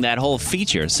changing that whole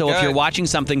feature. So if you're watching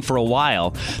something for a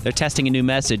while, they're testing a new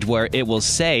message where it will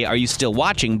say, are you still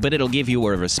watching? But it'll give you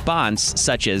a response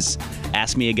such as,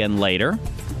 ask me again later.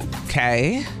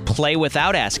 Okay. Play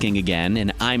without asking again,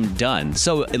 and I'm done.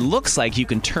 So it looks like you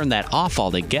can turn that off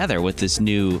altogether with this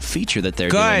new feature that they're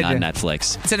doing on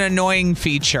Netflix. It's an annoying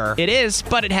feature. It is,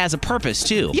 but it has a purpose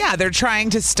too. Yeah, they're trying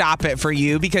to stop it for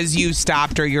you because you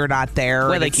stopped or you're not there.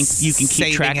 Well, you can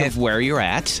keep track of where you're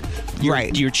at.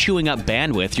 You're chewing up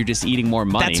bandwidth. You're just eating more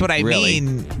money. That's what I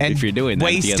mean. And if you're doing that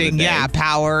wasting,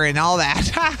 power and all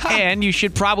that. And you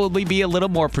should probably be a little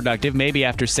more productive, maybe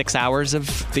after 6 hours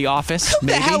of The Office. Who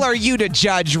the hell are you to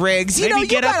judge, Riggs? You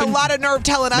got a lot of nerve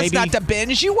telling us not to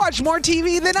binge. You watch more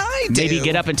TV than I do. Maybe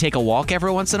get up and take a walk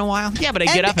every once in a while. Yeah, but I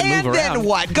get up and move around. And then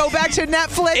what? Go back to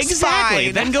Netflix? Exactly.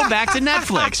 Fine. Then go back to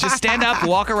Netflix. Just stand up,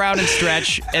 walk around and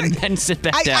stretch, and then sit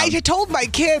back down. I told my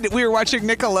kid we were watching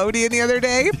Nickelodeon the other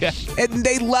day, and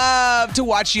they love to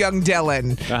watch Young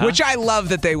Dylan, which I love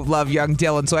that they love Young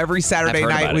Dylan. So every Saturday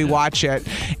night we watch it.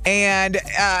 And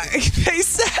they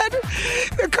said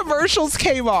the commercials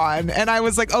came on, and I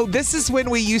was like, oh, this is when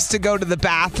we used to go to the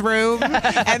bathroom,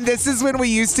 and this is when we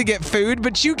used to get food.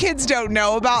 But you kids don't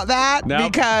know about that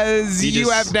because you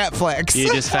have Netflix.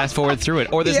 You just fast forward through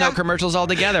it. Or there's no commercials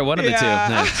altogether. One of the two.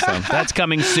 No, so that's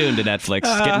coming soon to Netflix.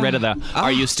 Getting rid of the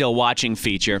Are You Still Watching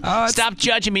feature. Stop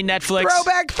judging me, Netflix.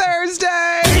 Throwback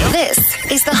Thursday.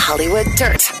 This is the Hollywood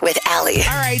Dirt with Allie.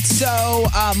 All right, so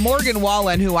Morgan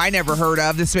Wallen, who I never heard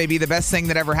of, this may be the best thing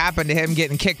that ever happened to him,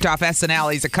 getting kicked off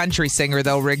SNL. He's a country singer,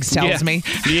 though, Riggs tells me.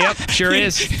 Yep, sure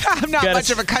is. I'm not much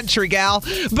of a country gal.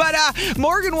 But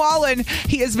Morgan Wallen,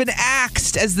 he has been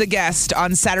axed as the guest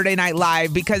on Saturday Night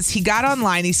Live because he got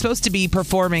online. He's supposed to be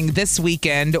performing this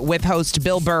weekend with host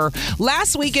Bill Burr.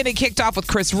 Last weekend, it kicked off with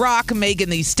Chris Rock, Megan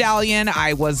Thee Stallion.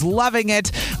 I was loving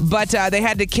it. But they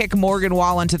had to kick Morgan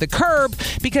Wallen to the curb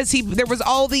because there was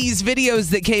all these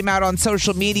videos that came out on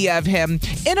social media of him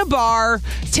in a bar,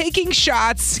 taking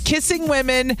shots, kissing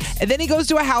women, and then he goes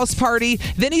to a house party.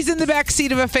 Then he's in the back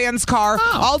seat of a fan's car,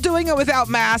 all doing it without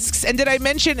masks. And did I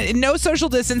mention no social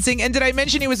distancing? And did I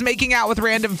mention he was making out with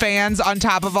random fans on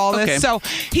top of all this? Okay. So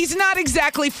he's not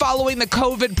exactly following the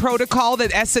COVID protocol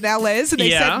that SNL is. And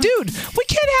they said, dude, we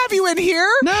can't have you in here.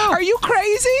 No. Are you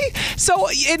crazy? So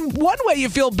in one way, you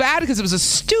feel bad because it was a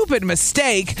stupid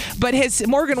mistake. But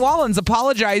Morgan Wallen's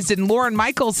apologized, and Lorne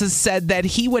Michaels has said that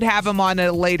he would have him on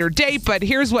a later date. But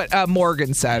here's what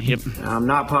Morgan said. Yep. I'm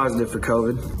not positive for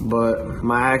COVID, but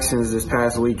my actions this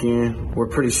past weekend were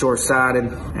pretty short-sighted,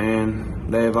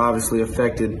 and they have obviously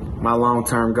affected my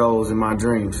long-term goals and my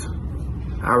dreams.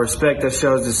 I respect that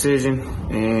show's decision,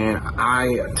 and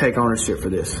I take ownership for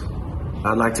this.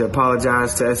 I'd like to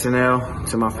apologize to SNL,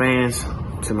 to my fans,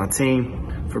 to my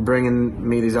team for bringing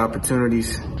me these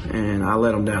opportunities, and I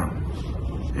let them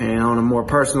down. And on a more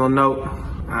personal note,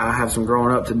 I have some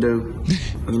growing up to do.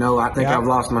 I think I've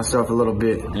lost myself a little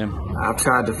bit. Yeah. I've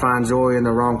tried to find joy in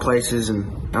the wrong places,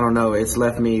 and I don't know, it's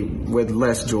left me with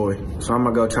less joy. So I'm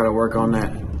going to go try to work on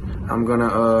that. I'm going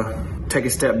to take a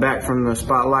step back from the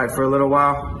spotlight for a little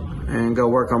while and go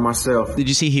work on myself. Did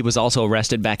you see he was also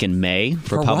arrested back in May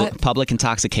for public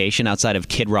intoxication outside of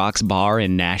Kid Rock's bar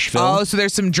in Nashville? Oh, so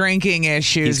there's some drinking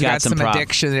issues. He's got some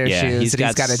addiction issues he's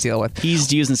got to deal with.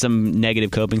 He's using some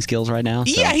negative coping skills right now.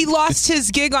 So. Yeah, he lost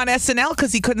his gig on SNL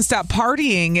because he couldn't stop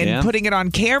partying and putting it on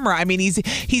camera. I mean,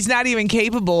 he's not even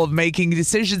capable of making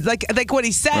decisions. Like what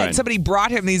he said, somebody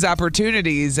brought him these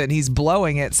opportunities and he's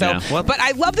blowing it. So, but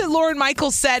I love that Lorne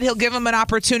Michaels said he'll give him an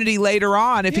opportunity later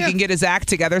on if he can get his act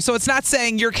together. So it's not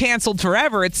saying you're canceled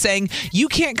forever. It's saying you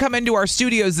can't come into our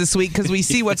studios this week because we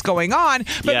see what's going on,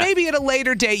 but maybe at a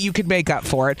later date you could make up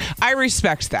for it. I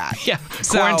respect that. Yeah.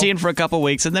 Quarantine for a couple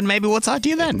weeks, and then maybe we'll talk to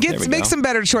you then. Make some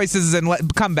better choices and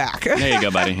come back. There you go,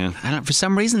 buddy. For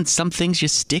some reason, some things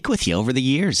just stick with you over the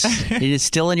years. It is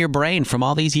still in your brain from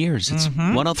all these years. It's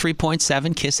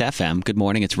 103.7 KISS FM. Good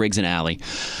morning. It's Riggs and Allie.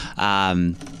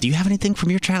 Do you have anything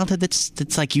from your childhood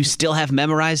that's like you still have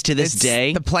memorized to this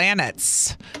day? The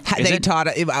planets.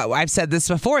 I've said this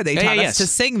before. They taught us to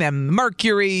sing them.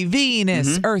 Mercury,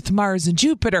 Venus, Earth, Mars, and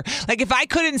Jupiter. Like, if I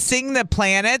couldn't sing the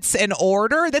planets in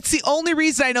order, that's the only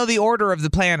reason I know the order of the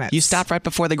planets. You stopped right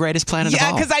before the greatest planet of all.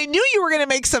 Yeah, because I knew you were going to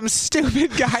make some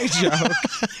stupid guy joke.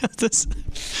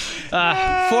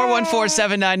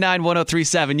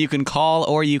 414-799-1037. You can call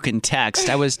or you can text.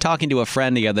 I was talking to a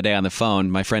friend the other day on the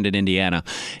phone, my friend in Indiana,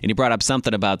 and he brought up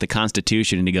something about the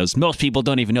Constitution, and he goes, most people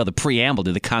don't even know the preamble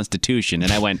to the Constitution.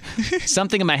 And I went, went,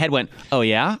 something in my head went, oh,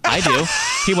 yeah, I do.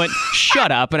 He went,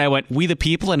 shut up. And I went, we the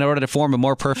people, in order to form a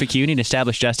more perfect union,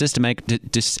 establish justice to make...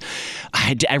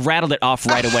 I rattled it off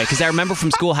right away because I remember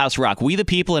from Schoolhouse Rock, we the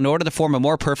people, in order to form a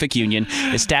more perfect union,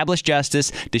 establish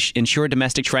justice, ensure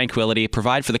domestic tranquility,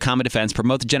 provide for the common defense,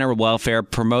 promote the general welfare,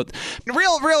 promote...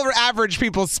 Real average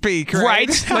people speak, right?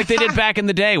 Right? Like they did back in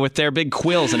the day with their big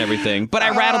quills and everything. But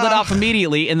I rattled it off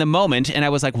immediately in the moment, and I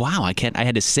was like, wow, I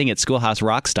had to sing it Schoolhouse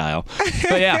Rock style.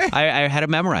 But yeah, I had it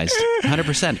memorized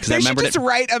 100% because I remembered it.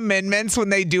 Write amendments when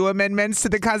they do amendments to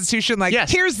the Constitution. Like,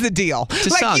 here's the deal. It's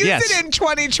a song, use it in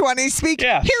 2020 speak.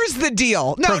 Yeah. Here's the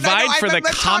deal. Provide for the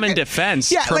common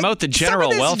defense. Yeah, promote the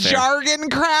general some of welfare. this jargon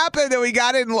crap that we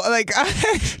got in like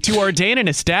to ordain and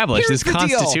establish this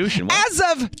Constitution. As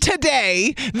of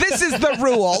today, this is the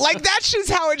rule. Like that's just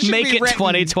how it should Make be it written.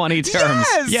 2020 terms.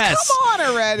 Yes. Come on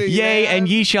already. Yea, man. and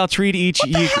ye shall treat each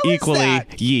equally.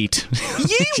 Yeet.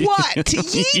 Ye what? Ye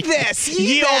this.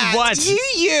 Ye ye that. what? Ye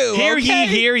you. Hear okay? ye,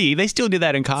 hear ye. They still do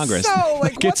that in Congress. So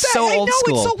like, it's so old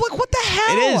school. It's so like, what the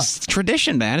hell? It is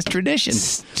tradition, man. It's tradition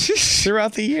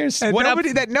throughout the years. And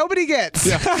nobody gets.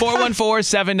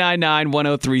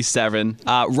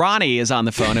 414-799-1037. Ronnie is on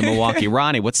the phone in Milwaukee.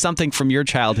 Ronnie, what's something from your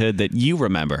childhood that you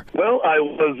remember? Well, I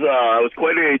was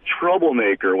quite a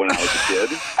troublemaker when I was a kid.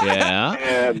 Yeah.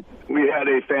 And we had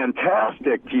a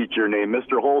fantastic teacher named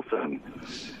Mr. Holson.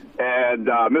 And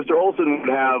Mr. Olson would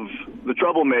have the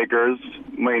troublemakers,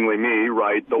 mainly me,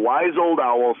 write, the wise old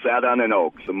owl sat on an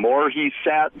oak. The more he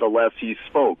sat, the less he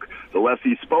spoke. The less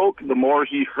he spoke, the more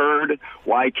he heard.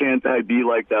 Why can't I be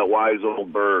like that wise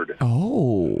old bird?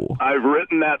 Oh. I've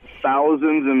written that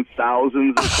thousands and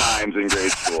thousands of times in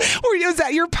grade school. Was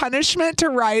that your punishment to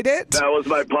write it? That was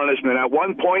my punishment. At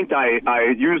one point, I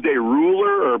used a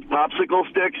ruler or popsicle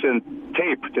sticks and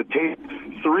tape to tape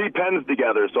 3 pens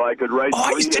together so I could write. Oh,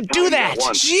 I used to do that.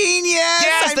 Genius!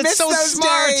 Yes, that's so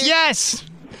smart. Days. Yes.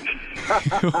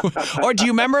 Or do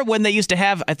you remember when they used to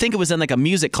have, I think it was in like a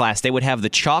music class, they would have the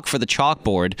chalk for the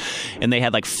chalkboard, and they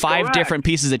had like 5 different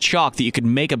pieces of chalk that you could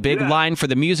make a big line for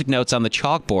the music notes on the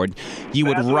chalkboard. You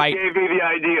would write. What gave me the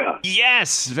idea.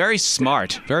 Yes, very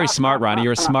smart. Very smart, Ronnie.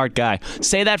 You're a smart guy.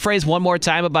 Say that phrase one more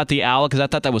time about the owl, because I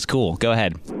thought that was cool. Go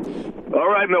ahead. All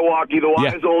right, Milwaukee, the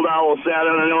wise old owl sat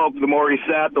on an oak. The more he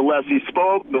sat, the less he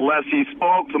spoke. The less he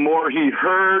spoke, the more he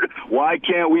heard. Why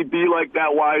can't we be like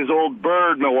that wise old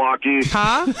bird, Milwaukee?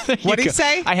 Huh? What did he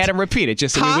say? I had him repeat it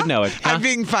just so we would know it. I'm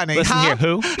being funny. Listen here,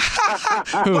 who?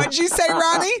 What'd you say,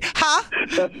 Ronnie? Huh?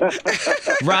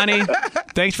 Ronnie,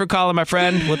 thanks for calling, my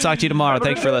friend. We'll talk to you tomorrow.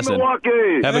 Thanks for listening.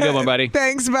 Milwaukee. Have a good one, buddy.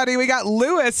 Thanks, buddy. We got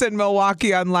Lewis in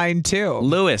Milwaukee on line 2.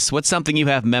 Lewis, what's something you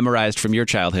have memorized from your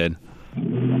childhood?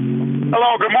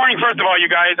 Hello, good morning, first of all, you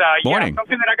guys. Morning. Yeah,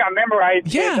 something that I got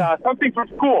memorized is something from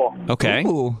school. Okay.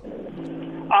 Ooh.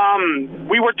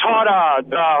 We were taught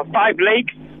 5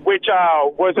 Lakes, which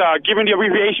was given the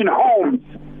abbreviation HOMES.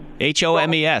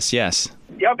 HOMES, yes.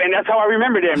 Yep, and that's how I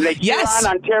remember them. Lake Huron,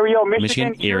 Ontario,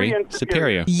 Michigan, Erie, and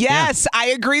Superior. Yes, I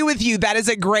agree with you. That is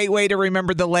a great way to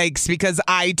remember the lakes because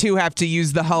I, too, have to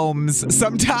use the homes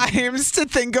sometimes to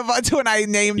think of when I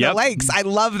name the lakes. I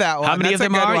love that one. How many That's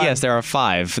of them a good are? one. Yes, there are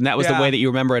 5. And that was the way that you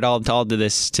remember it all to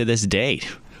this date.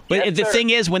 But the thing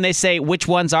is, when they say which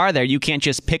ones are there, you can't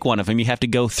just pick one of them. You have to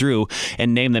go through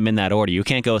and name them in that order. You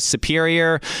can't go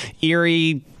Superior,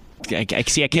 Erie. I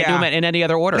can't do them in any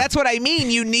other order. That's what I mean.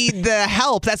 You need the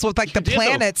help. That's what, like, the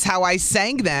planets, how I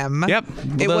sang them. Yep.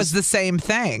 It was the same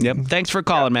thing. Yep. Thanks for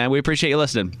calling, man. We appreciate you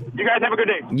listening. You guys have a good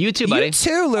day. You too, buddy. You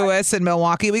too, Lewis in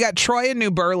Milwaukee. We got Troy in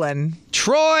New Berlin.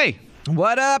 Troy!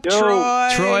 What up, Troy?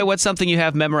 Troy, what's something you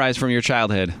have memorized from your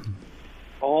childhood?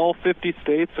 All 50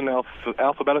 states in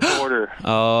alphabetical order.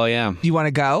 Oh, yeah. You want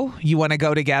to go? You want to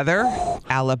go together?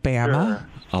 Alabama,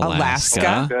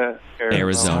 Alaska,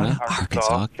 Arizona,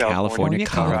 Arkansas, California,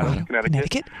 Colorado,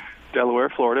 Connecticut, Delaware,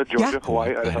 Florida, Georgia,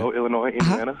 Hawaii, Idaho, Illinois,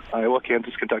 Indiana, Iowa,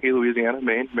 Kansas, Kentucky, Louisiana,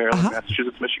 Maine, Maryland,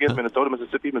 Massachusetts, Michigan, Minnesota,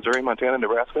 Mississippi, Missouri, Montana,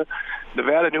 Nebraska,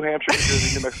 Nevada, New Hampshire, New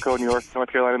Jersey, New Mexico, New York,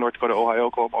 North Carolina, North Dakota, Ohio,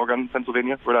 Oklahoma, Oregon,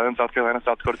 Pennsylvania, Rhode Island, South Carolina,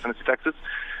 South Dakota, Tennessee, Texas,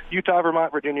 Utah,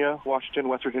 Vermont, Virginia, Washington,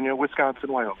 West Virginia,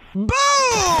 Wisconsin, Wyoming. Boom,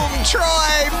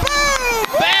 Troy! Boom!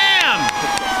 Bam!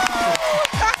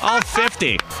 All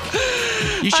 50.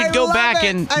 You should go back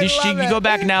and you should go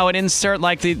back now and insert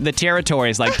like the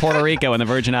territories like Puerto Rico and the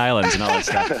Virgin Islands and all that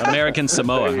stuff. American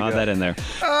Samoa, all that in there.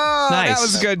 Oh, nice. That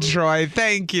was good, Troy.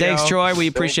 Thank you. Thanks, Troy. We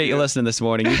appreciate you listening this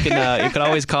morning. You can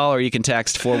always call or you can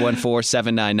text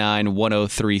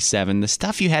 414-799-1037. The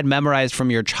stuff you had memorized from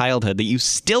your childhood that you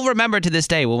still remember to this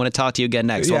day. We'll want to talk to you again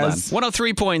next. Hold on.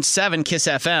 103.7 KISS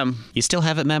FM. You still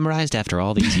have it memorized after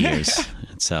all these years.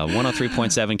 It's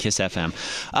 103.7 KISS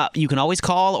FM. You can always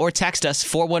call or text us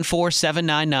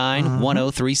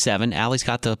 414-799-1037. Allie's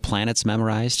got the planets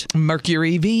memorized.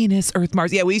 Mercury, Venus, Earth,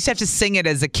 Mars. Yeah, we used to have to sing it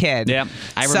as a kid. Yeah,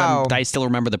 I still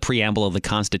remember the preamble of the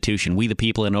Constitution. We the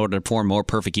people, in order to form more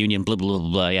perfect union, blah, blah, blah,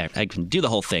 blah. Yeah, I can do the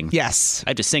whole thing. Yes. I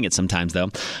have to sing it sometimes,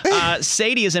 though.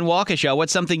 Sadie is in Waukesha.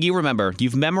 What's something you remember?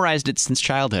 You've memorized it since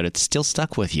childhood. It's still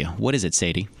stuck with you. What is it,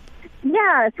 Sadie?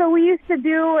 Yeah, so we used to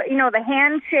do, the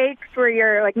handshakes where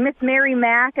you're like Miss Mary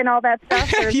Mack and all that stuff.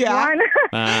 There's one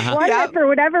that for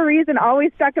whatever reason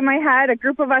always stuck in my head. A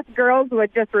group of us girls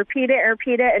would just repeat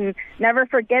it and never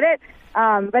forget it.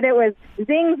 But it was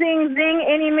zing, zing, zing,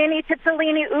 any, mini,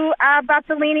 titsalini, ooh, ah,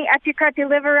 basalini, achi, crati,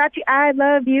 liverachi, I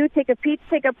love you. Take a peach,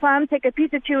 take a plum, take a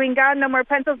piece of chewing gum. No more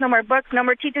pencils, no more books, no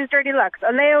more teachers' dirty looks.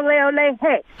 Ole, ole, ole,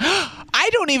 hey. I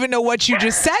don't even know what you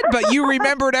just said, but you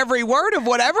remembered every word of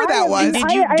whatever that was.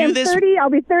 Did you do this? 30. I'll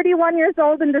be 31 years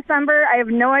old in December. I have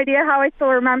no idea how I still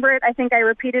remember it. I think I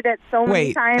repeated it so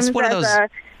many times as a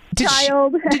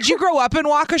child. Did you grow up in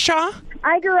Waukesha?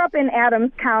 I grew up in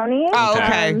Adams County. Oh,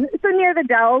 okay. So near the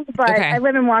Dells, but I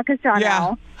live in Waukesha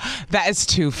now. That is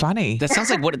too funny. That sounds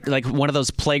like one of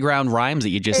those playground rhymes that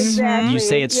you just you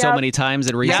say it so many times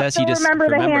at recess. I you just remember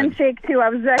the handshake too. I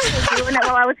was actually doing it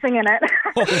while I was singing it.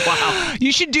 Oh, wow!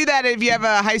 You should do that if you have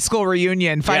a high school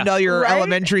reunion. Find all your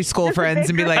elementary school just friends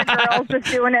and be like, girls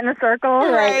just doing it in a circle.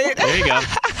 Right. There you go.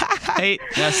 Hey,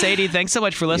 Sadie, thanks so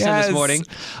much for listening this morning.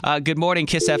 Good morning,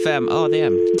 KISS FM. Oh,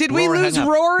 damn. Did we lose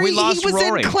Rory? We lost He was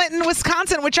Rory. in Clinton,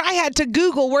 Wisconsin, which I had to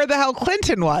Google where the hell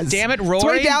Clinton was. Damn it, Rory. It's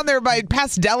right down there by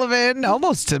past Delavan,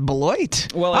 almost to Beloit.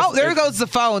 Well, there goes the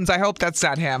phones. I hope that's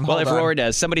not him. Well, Hold if on. Rory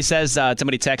does. Somebody says,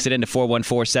 somebody texted into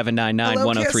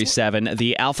 414-799-1037.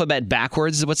 The alphabet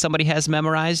backwards is what somebody has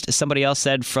memorized. Somebody else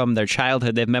said from their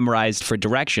childhood they've memorized for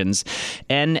directions.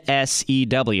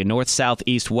 NSEW, north, south,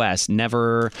 east, west.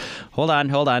 Never, hold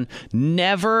on.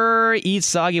 Never eat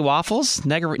soggy waffles.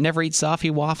 Never eat soggy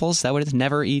waffles. Is that what it is?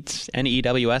 Never eat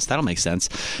NEWS. That'll make sense.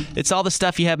 It's all the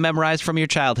stuff you have memorized from your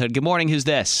childhood. Good morning. Who's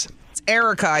this? It's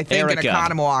Erica, I think, in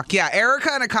Economowoc. Yeah,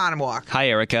 Erica in Economowoc. Hi,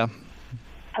 Erica.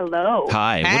 Hello.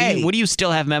 Hi. Hey. What do you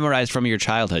still have memorized from your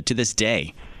childhood to this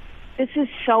day? This is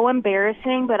so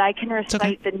embarrassing, but I can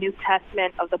recite the New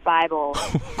Testament of the Bible,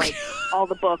 like all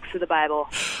the books of the Bible.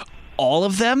 All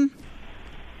of them?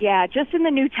 Yeah, just in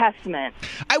the New Testament.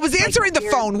 I was answering the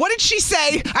phone. What did she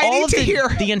say? I need to hear.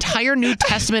 The entire New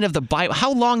Testament of the Bible.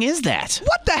 How long is that?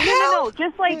 What the hell? No,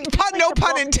 just like no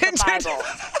pun intended.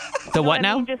 The what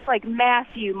now? I mean, just like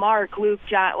Matthew, Mark, Luke,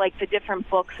 John, like the different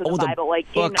books of the Bible.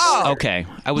 Like books. Okay.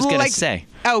 I was going to say.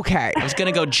 Okay. I was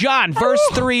going to go, John, verse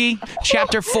 3,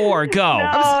 chapter 4, go.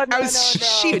 No.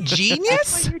 She a genius?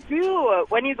 That's what you do.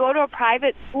 When you go to a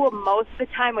private school, most of the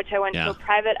time, which I went to a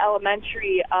private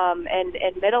elementary and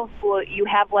middle school, you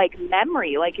have like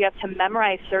memory. Like you have to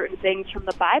memorize certain things from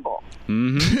the Bible.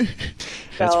 Mm-hmm.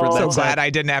 So glad I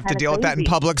didn't have to deal with that in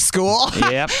public school.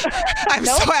 Yep. I'm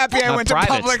so happy I went to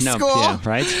public school. Yeah,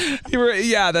 right?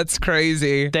 Yeah, that's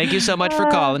crazy. Thank you so much for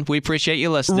calling. We appreciate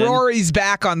you listening. Rory's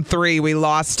back on 3. We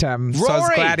lost him. So I was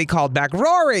glad he called back.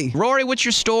 Rory, what's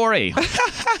your story?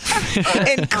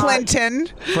 In Clinton.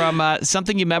 From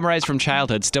something you memorized from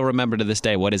childhood, still remember to this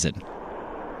day. What is it?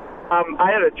 I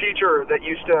had a teacher that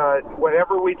used to,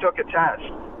 whenever we took a test,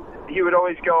 he would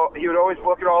always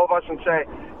look at all of us and say,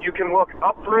 you can look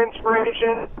up for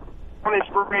inspiration,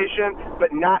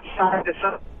 but not side to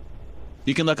side.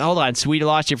 You can look. Hold on, so we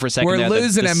lost you for a second. We're there.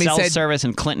 losing him. The He cell said- service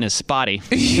in Clinton is spotty.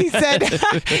 He said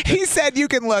you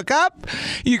can look up,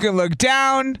 you can look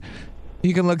down,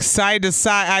 you can look side to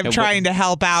side. I'm trying to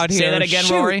help out here. Say that again,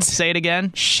 Shoot. Rory. Say it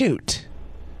again. Shoot.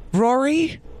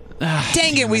 Rory?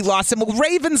 Dang it, we lost him. Well,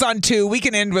 Raven's on 2. We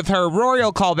can end with her. Rory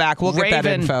will call back. We'll get that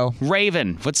info.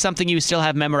 Raven, what's something you still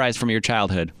have memorized from your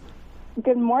childhood?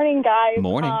 Good morning, guys.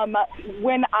 Morning.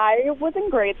 When I was in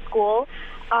grade school,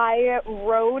 I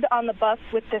rode on the bus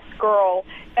with this girl,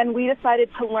 and we decided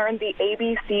to learn the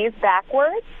ABCs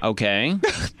backwards. Okay.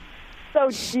 So,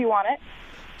 do you want it?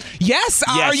 Yes.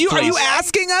 Are you please.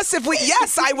 asking us if we?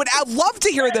 Yes, I'd love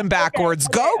to hear them backwards.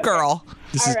 Go, girl.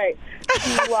 All right.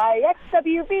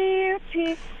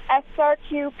 DYXWBUT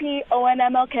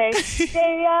SRQPONMLK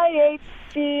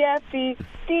JIHGFE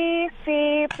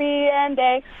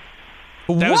DCBNA.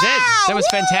 That was it. That was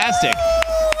fantastic.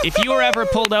 If you were ever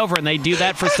pulled over and they do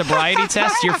that for sobriety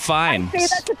tests, you're fine. I say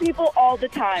that to people all the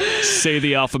time. Say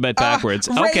the alphabet backwards.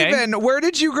 Okay. Raven, where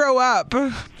did you grow up?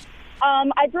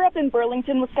 I grew up in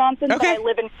Burlington, Wisconsin, but I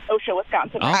live in Kenosha,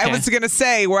 Wisconsin. I was going to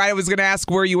say, I was going to ask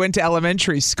where you went to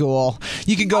elementary school.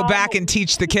 You can go back and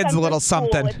teach the kids a little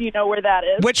something. If you know where that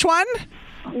is. Which one?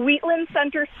 Wheatland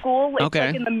Center School. It's Okay.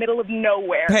 like in the middle of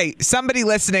nowhere. Hey, somebody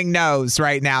listening knows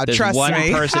right now. There's Trust one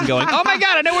me. person going, oh my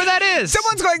God, I know where that is.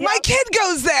 Someone's going, my kid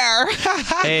goes there.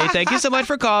 Hey, thank you so much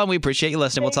for calling. We appreciate you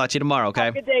listening. We'll talk to you tomorrow, okay?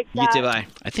 Have a good day, You too, guys. bye.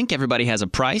 I think everybody has a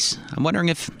price. I'm wondering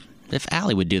if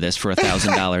Allie would do this for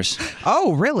 $1,000.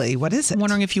 Oh, really? What is it? I'm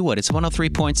wondering if you would. It's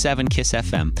 103.7 KISS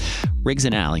FM. Riggs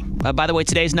and Allie. By the way,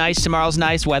 today's nice. Tomorrow's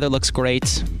nice. Weather looks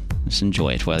great. Just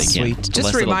enjoy it while you can. Sweet.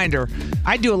 Just a reminder,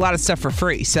 I do a lot of stuff for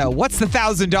free. So what's the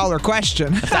 $1,000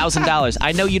 question? $1,000.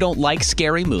 I know you don't like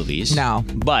scary movies. No.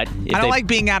 But I don't like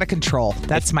being out of control.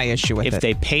 That's my issue with it. If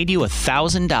they paid you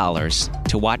 $1,000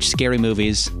 to watch scary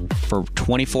movies for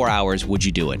 24 hours, would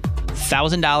you do it?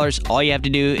 $1,000. All you have to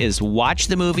do is watch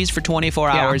the movies for 24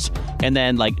 hours and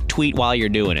then tweet while you're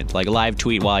doing it. Live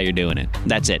tweet while you're doing it.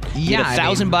 That's it. You get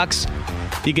 $1,000.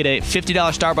 You get a $50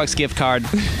 Starbucks gift card,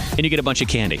 and you get a bunch of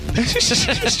candy.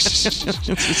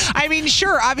 I mean,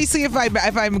 sure. Obviously, if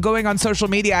I'm going on social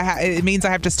media, it means I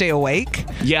have to stay awake.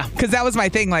 Yeah. Because that was my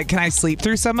thing. Can I sleep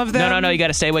through some of them? No. You got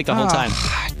to stay awake the whole time.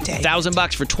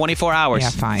 $1,000 for 24 hours. Yeah,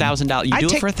 fine. $1,000. You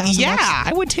do it for $1,000? Yeah,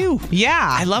 I would too. Yeah.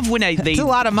 I love when it's a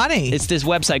lot of money. It's this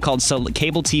website called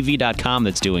CableTV.com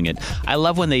that's doing it. I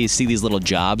love when they see these little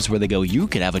jobs where they go, you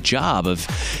could have a job of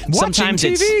sometimes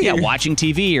TV. it's watching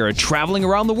TV or traveling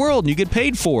around the world and you get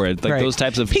paid for it. Those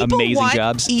types of people amazing want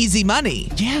jobs. Easy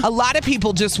money. Yeah. A lot of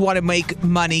people just want to make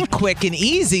money quick and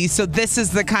easy. So this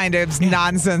is the kind of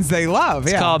nonsense they love.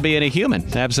 It's called being a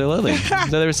human. Absolutely.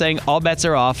 So they were saying all bets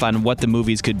are off on what the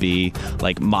movies could be,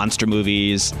 like monster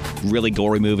movies, really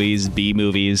gory movies, B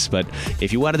movies. But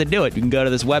if you wanted to do it, you can go to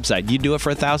this website. You'd do it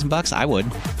for $1,000? I would.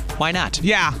 Why not?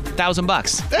 Yeah.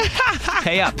 $1,000.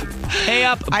 Pay up. Pay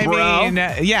up, bro. I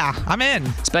mean, yeah, I'm in.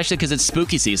 Especially because it's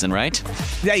spooky season, right?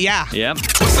 Yeah. Yep.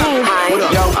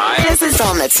 Hi. This is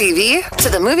on the TV, to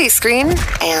the movie screen,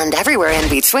 and everywhere in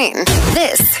between.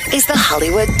 This is the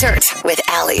Hollywood Dirt with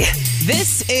Allie.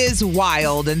 This is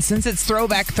wild, and since it's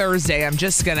Throwback Thursday, I'm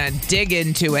just going to dig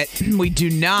into it. We do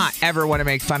not ever want to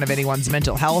make fun of anyone's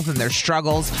mental health and their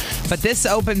struggles, but this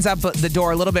opens up the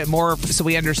door a little bit more so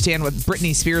we understand what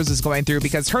Britney Spears is going through,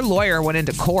 because her lawyer went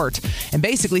into court and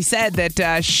basically said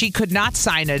that she could not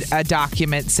sign a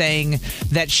document saying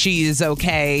that she is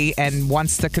okay and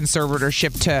wants the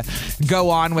conservatorship to go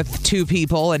on with two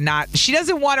people and not. She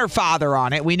doesn't want her father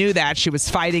on it. We knew that. She was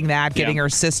fighting that, getting her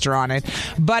sister on it.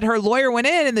 But her lawyer went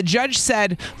in and the judge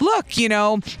said, look,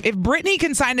 if Britney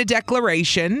can sign a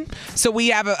declaration, so we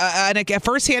have a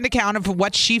first-hand account of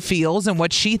what she feels and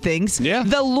what she thinks. Yeah.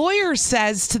 The lawyer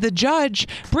says to the judge,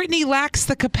 Britney lacks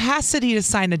the capacity to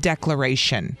sign a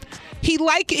declaration.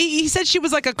 He said she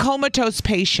was like a comatose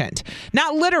patient,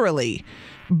 not literally,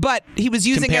 but he was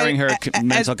using comparing her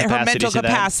mental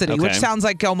capacity, Okay. which sounds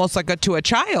like almost like to a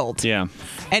child. Yeah.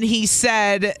 And he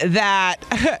said that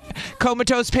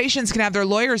comatose patients can have their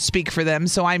lawyers speak for them,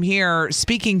 so I'm here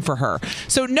speaking for her.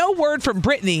 So no word from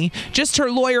Britney, just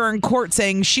her lawyer in court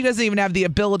saying she doesn't even have the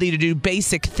ability to do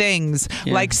basic things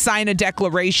like sign a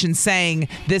declaration saying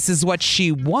this is what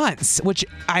she wants, which,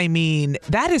 I mean,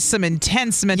 that is some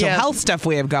intense mental health stuff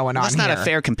we have going on That's here. not a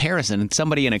fair comparison.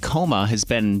 Somebody in a coma has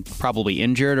been probably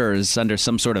injured or is under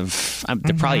some sort of,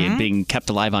 they're probably being kept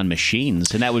alive on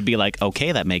machines. And that would be like,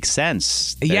 okay, that makes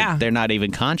sense. They're not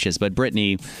even conscious. But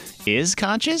Britney is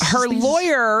conscious? Her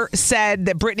lawyer said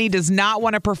that Britney does not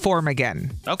want to perform again.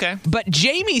 Okay. But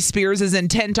Jamie Spears is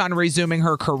intent on resuming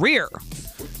her career.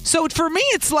 So for me,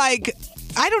 it's like,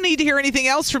 I don't need to hear anything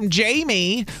else from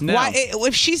Jamie. No. Why,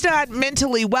 if she's not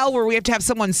mentally well, where we have to have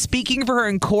someone speaking for her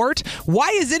in court, why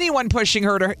is anyone pushing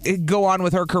her to go on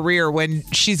with her career when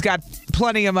she's got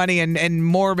plenty of money and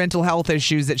more mental health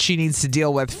issues that she needs to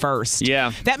deal with first?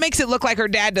 Yeah. That makes it look like her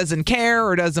dad doesn't care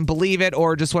or doesn't believe it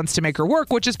or just wants to make her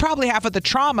work, which is probably half of the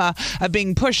trauma of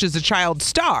being pushed as a child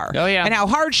star. Oh, yeah. And how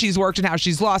hard she's worked and how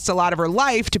she's lost a lot of her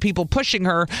life to people pushing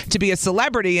her to be a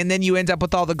celebrity, and then you end up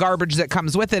with all the garbage that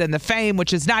comes with it and the fame,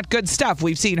 which is not good stuff.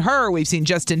 We've seen her, we've seen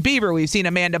Justin Bieber, we've seen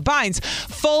Amanda Bynes,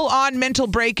 full-on mental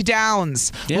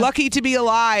breakdowns. Yeah. Lucky to be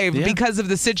alive because of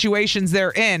the situations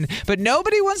they're in. But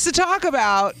nobody wants to talk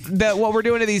about what we're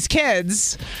doing to these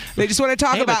kids. They just want to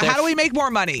talk about how do we make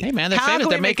more money? Hey, man, they're How famous. can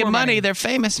we They're make making more money. They're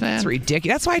famous, man. It's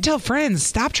ridiculous. That's why I tell friends,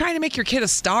 stop trying to make your kid a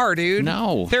star, dude.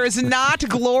 No. There is not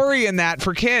glory in that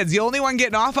for kids. The only one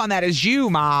getting off on that is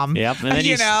you, Mom. Yep. And then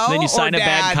you sign a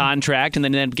bad contract and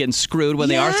then end up getting screwed when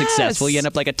they are successful. You end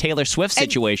up like a Taylor Swift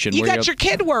situation. You where got your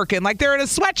kid working like they're in a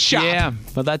sweatshop. Yeah,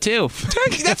 well, that too.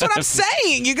 That's what I'm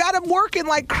saying. You got them working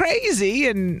like crazy.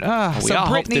 And We so all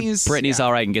hope that Britney's Britney's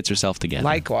all right and gets herself together.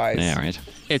 Likewise. Yeah, all right.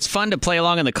 It's fun to play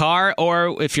along in the car,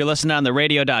 or if you're listening on the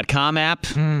radio.com app,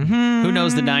 who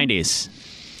knows the 90s?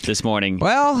 this morning.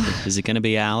 Well, is it going to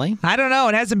be Allie? I don't know.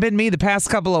 It hasn't been me the past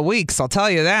couple of weeks. I'll tell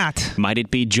you that. Might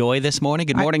it be Joy this morning?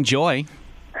 Good morning, Joy.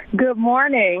 Good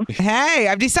morning. Hey,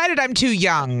 I've decided I'm too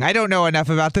young. I don't know enough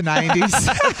about the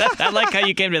 90s. I like how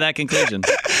you came to that conclusion.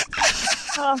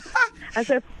 I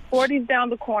said 40's down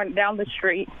the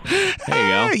street. There you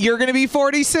go. You're going to be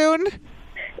 40 soon?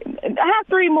 I have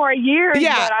 3 more years,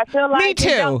 Yeah, but I feel like me it's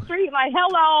down too. the street, like,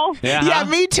 hello. Yeah,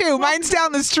 me too. Mine's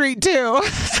down the street, too.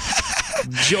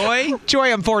 Joy?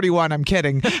 Joy, I'm 41. I'm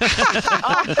kidding.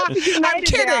 I'm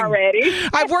kidding. Already.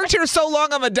 I've worked here so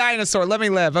long, I'm a dinosaur. Let me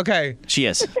live. Okay. She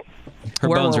is. Her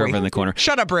Where bones were are we? over in the corner.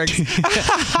 Shut up, Riggs.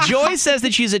 Joy says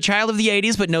that she's a child of the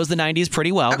 80s, but knows the 90s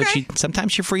pretty well. But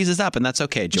sometimes she freezes up, and that's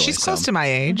okay, Joy. She's close to my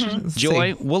age. Let's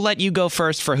Joy, see. we'll let you go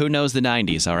first for who knows the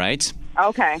 90s, all right?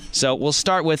 Okay. So we'll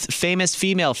start with famous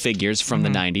female figures from the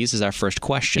 90s as our first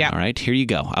question, all right? Here you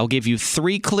go. I'll give you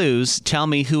 3 clues. Tell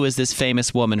me who is this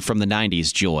famous woman from the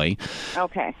 90s, Joy.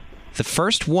 Okay. The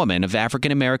first woman of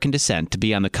African-American descent to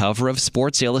be on the cover of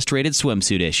Sports Illustrated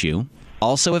swimsuit issue.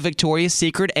 Also a Victoria's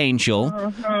Secret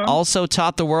angel. Also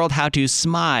taught the world how to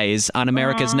smize on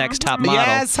America's Next Top Model.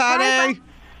 Yes, honey.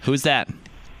 Who's that?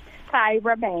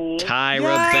 Tyra Banks.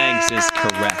 Tyra Banks is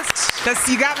correct.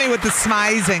 You got me with the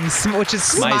smizing, which is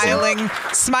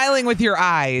smiling with your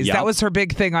eyes. Yep. That was her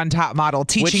big thing on Top Model,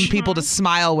 teaching people to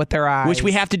smile with their eyes. Which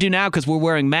we have to do now because we're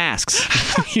wearing masks.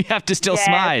 You have to still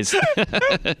smize.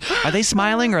 Are they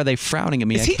smiling or are they frowning at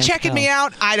me? Is he checking me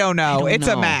out? I don't know. It's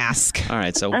a mask. All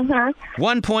right, so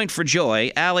 1 point for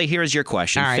Joy. Allie, here's your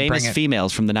question. All right, Famous bring it.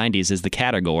 females from the 90s is the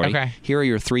category. Okay. Here are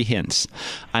your 3 hints.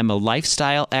 I'm a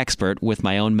lifestyle expert with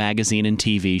my own magazine and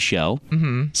TV show.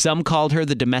 Some called her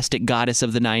the domestic goddess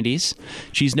of the 90s.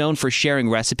 She's known for sharing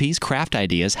recipes, craft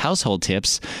ideas, household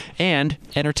tips, and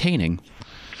entertaining.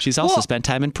 She's also spent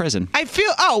time in prison. I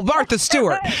feel, Martha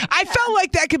Stewart. I felt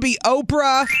like that could be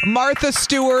Oprah, Martha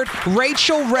Stewart,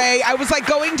 Rachel Ray. I was like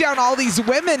going down all these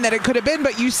women that it could have been,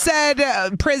 but you said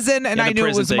prison, and Yeah, I the knew it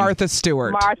prison was thing. Martha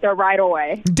Stewart. Martha right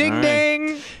away. Ding, All right.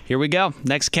 ding. Here we go.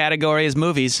 Next category is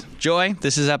movies. Joy,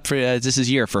 this is up for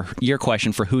your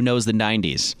question for who knows the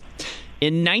 90s.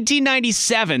 In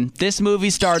 1997, this movie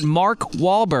starred Mark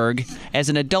Wahlberg as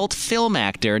an adult film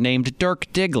actor named Dirk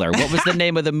Diggler. What was the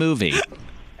name of the movie?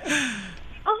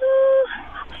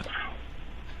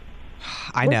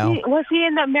 I know. Was he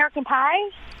in the American Pie?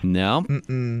 No.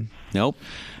 Nope.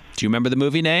 Do you remember the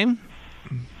movie name?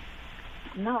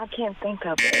 No, I can't think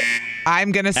of it.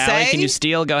 I'm going to Allie, say can you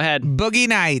steal? Go ahead. Boogie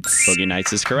Nights. Boogie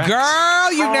Nights is correct.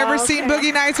 Girl, you've never seen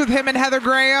Boogie Nights with him and Heather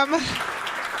Graham?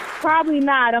 Probably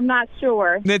not. I'm not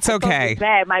sure. It's okay. It's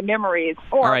bad. My memory is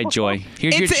All right, Joy.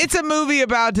 Here's your It's a movie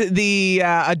about the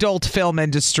adult film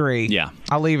industry. Yeah.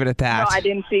 I'll leave it at that. No, I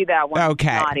didn't see that one.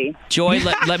 Okay. Naughty. Joy,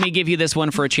 let me give you this one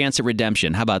for a chance at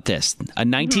redemption. How about this? A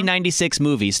 1996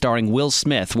 movie starring Will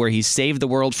Smith where he saved the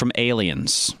world from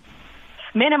aliens.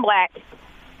 Men in Black.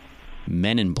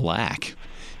 Men in Black.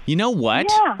 You know what?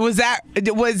 Yeah. Was that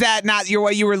not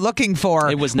what you were looking for?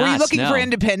 It was Were you not, looking no. for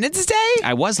Independence Day?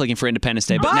 I was looking for Independence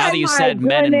Day, but Oh now that you My said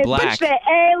Men in goodness. Black, But the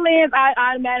aliens, I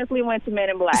automatically went to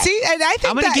Men in Black. See, and I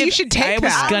think that you should take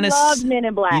that. I love Men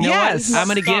in Black. You know Yes. what?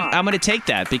 I'm gonna take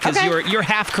that because Okay. you're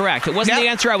half correct. It wasn't the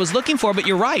answer I was looking for, but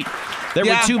you're right. There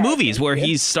were 2 movies where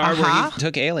he starred where he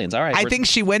took aliens. All right. I think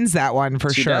she wins that one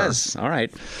for she sure. does. All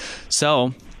right.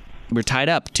 So we're tied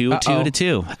up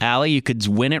 2-2. Allie, you could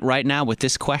win it right now with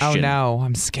this question. Oh no,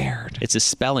 I'm scared. It's a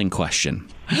spelling question.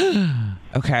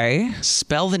 Okay.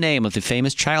 Spell the name of the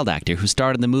famous child actor who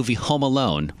starred in the movie Home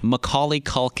Alone, Macaulay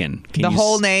Culkin. The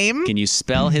whole name? Can you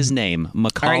spell his name?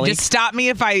 Macaulay. All right, just stop me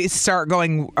if I start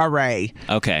going array.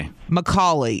 Okay.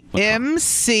 Macaulay.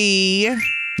 MC.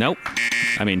 Nope.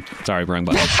 I mean, sorry, wrong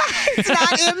button. It's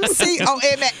not MC. Oh,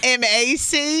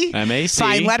 MAC? MAC.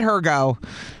 Fine, let her go.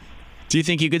 Do you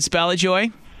think you could spell it, Joy?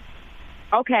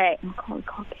 Okay.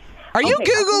 Are you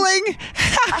Googling?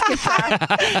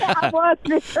 I was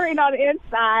mystery on the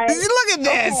inside. Look at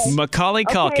this. Okay. Macaulay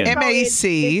Culkin. Okay, so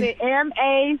MAC. Is it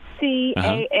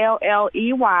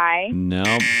MACALLEY? No.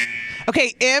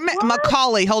 Okay,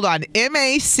 Macaulay. Hold on.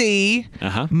 MAC.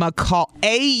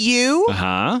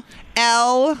 AU.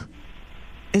 L.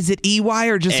 Is it EY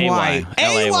or just Y?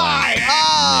 AY.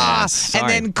 Ah. Yes, And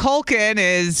sorry. then Culkin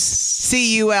is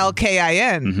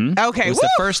CULKIN. Okay. It's the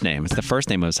first name. It's the first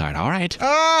name that was hard. All right.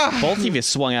 Both of you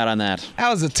swung out on that. That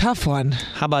was a tough one.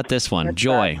 How about this one?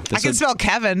 Joy. I can spell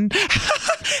Kevin.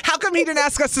 How come he didn't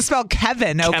ask us to spell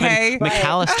Kevin, okay? Kevin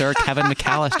McAllister. Kevin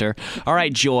McAllister. All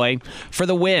right, Joy. For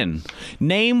the win,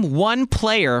 name one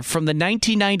player from the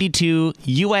 1992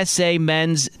 USA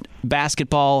men's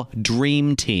basketball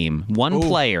dream team. One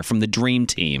player from the dream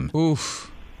team. Oof.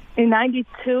 In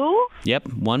 92?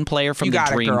 Yep, one player from You the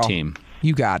got it, Dream girl. Team.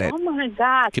 You got it. Oh my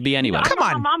God! Could be anyone. Come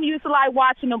on. My mom used to like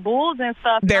watching the Bulls and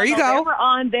stuff. There you go. They were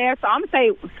on there, so I'm gonna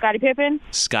say Scottie Pippen.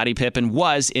 Scottie Pippen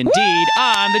was indeed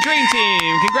on the Dream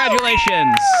Team.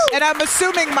 Congratulations. And I'm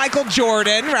assuming Michael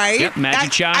Jordan, right? Yep,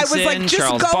 Magic Johnson, I was like, just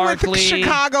Charles go Barkley. with the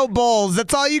Chicago Bulls.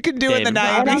 That's all you can do in the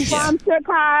David 90s. I'm from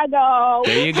Chicago.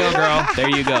 There you go, girl. There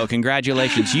you go.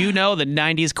 Congratulations. You know the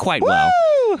 90s quite well.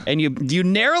 And you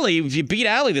beat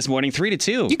Allie this morning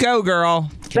 3-2. You go, girl.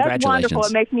 That's Congratulations. wonderful.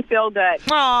 It makes me feel good.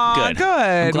 Aw, Good. good.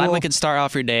 I'm glad Well, we could start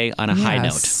off your day on a high note,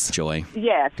 Yes. Joy.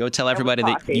 Yes. Go tell everybody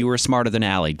that coffee. you were smarter than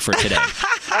Allie for today.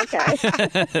 Okay.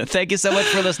 Thank you so much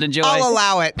for listening, Joy. I'll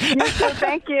allow it.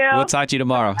 Thank you. We'll talk to you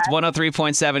tomorrow. It's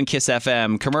 103.7 Kiss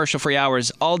FM. Commercial-free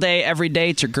hours all day, every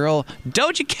day. It's your girl,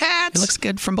 Doja Cat. It looks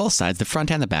good from both sides, the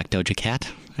front and the back, Doja Cat.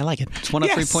 I like it. It's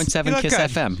 103.7 Yes, Kiss you look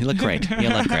FM. You look great. You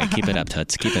look great. Keep it up,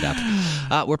 Toots. Keep it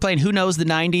up. We're playing Who Knows the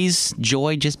 90s.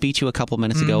 Joy just beat you a couple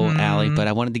minutes ago, Allie, but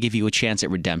I wanted to give you a chance at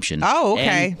redemption. Oh,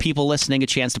 okay. And people listening a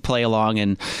chance to play along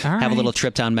and All have a right. little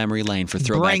trip down memory lane for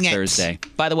Throwback Bring it. Thursday.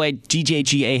 By the way,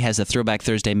 DJGA has a Throwback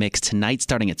Thursday mix tonight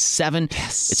starting at 7.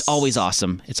 Yes. It's always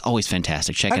awesome. It's always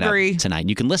fantastic. Check Agree. it out tonight.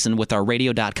 You can listen with our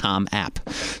radio.com app.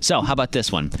 So, how about this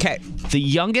one? Okay. The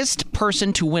youngest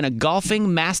person to win a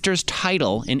golfing Masters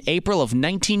title in April of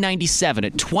 1997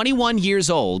 at 21 years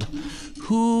old,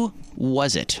 who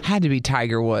was it? Had to be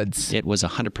Tiger Woods. It was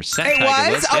 100% It Tiger was?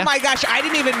 Woods. Oh Yeah. my gosh, I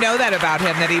didn't even know that about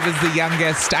him, that he was the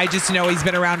youngest. I just know he's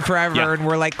been around forever Yeah. and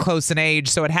we're like close in age,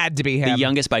 so it had to be him. The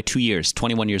youngest by 2 years,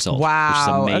 21 years old.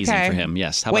 Wow. Which is amazing okay. for him,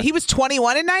 yes. How Wait, about- he was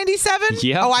 21 in 97?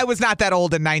 Yeah. Oh, I was not that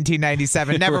old in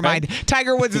 1997. Never Right. mind.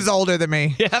 Tiger Woods is older than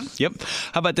me. Yep.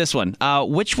 How about this one?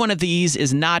 Which one of these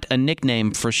is not a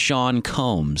nickname for Sean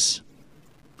Combs?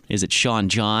 Is it Sean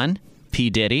John, P.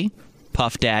 Diddy,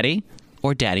 Puff Daddy,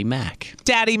 or Daddy Mac?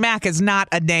 Daddy Mac is not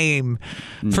a name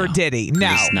for Diddy.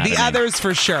 No. it's not a The name. others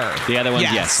for sure. The other ones,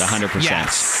 yes, 100%.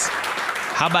 Yes.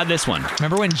 How about this one?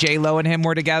 Remember when J-Lo and him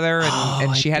were together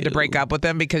and she had to break up with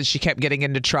him because she kept getting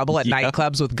into trouble at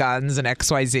nightclubs with guns and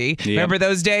XYZ? Yep. Remember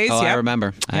those days? Oh, I Yep.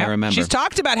 remember. I Yep. remember. She's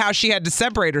talked about how she had to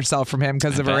separate herself from him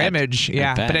because of her bet. image. I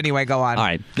Yeah. bet. But anyway, go on. All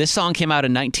right. This song came out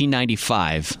in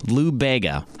 1995. Lou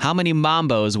Bega. How many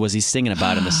mambos was he singing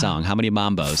about in the song? How many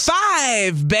mambos?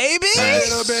 5, baby!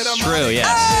 True, yes.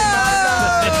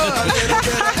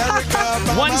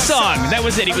 One song. That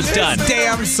was it. He was done.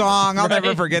 Damn song. I'll Right.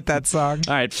 never forget that song.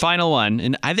 All right, final one.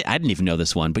 And I didn't even know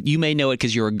this one, but you may know it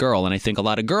because you're a girl, and I think a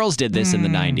lot of girls did this in the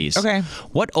 90s. Okay.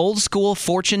 What old school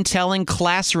fortune-telling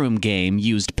classroom game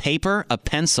used paper, a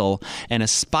pencil, and a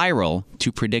spiral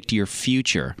to predict your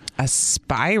future? A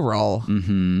spiral?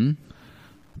 Mm-hmm.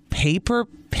 Paper,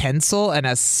 pencil, and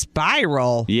a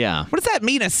spiral? Yeah. What does that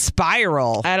mean, a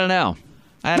spiral? I don't know.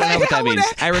 I don't know what that means.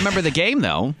 I remember the game,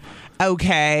 though.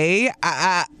 Okay.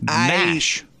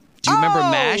 MASH. Do you remember Oh,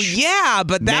 MASH? yeah,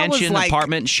 but that was Mansion, like-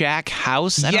 apartment, shack,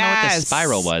 house. I don't know what the Yes.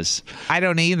 spiral was. I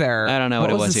don't either. I don't know what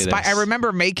it was the either. I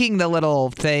remember making the little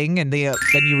thing, and then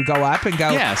you would go up and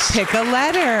go, Yes. pick a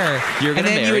letter. You're and gonna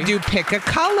then you would marry. do pick a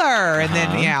color, and then,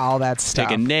 Uh-huh. all that stuff.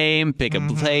 Pick a name, pick a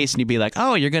place, and you'd be like,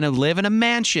 oh, you're going to live in a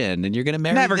mansion, and you're going to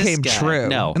marry Never this came guy. true.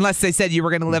 No. Unless they said you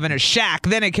were going to live in a shack,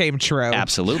 then it came true.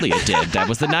 Absolutely, it did. That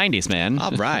was the 90s, man.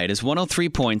 All right, it's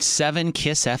 103.7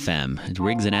 Kiss FM. It's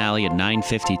Riggs and Alley at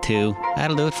 9:52.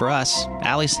 That'll do it for us.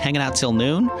 Allie's hanging out till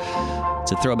noon.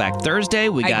 It's a Throwback Thursday.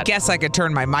 We I got guess I could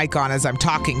turn my mic on as I'm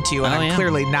talking to you, and Oh, I'm yeah.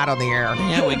 clearly not on the air.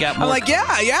 Yeah, we got more. I'm like, yeah,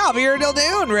 I'll be here till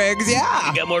noon, Riggs,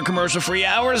 yeah. We got more commercial-free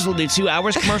hours. We'll do 2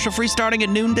 hours commercial-free starting at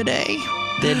noon today.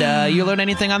 Did you learn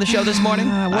anything on the show this morning?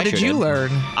 What I did sure you learn?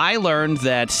 I learned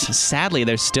that, sadly,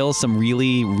 there's still some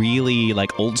really, really,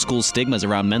 like, old-school stigmas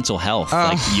around mental health.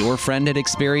 Like, your friend had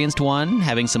experienced one,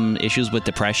 having some issues with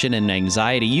depression and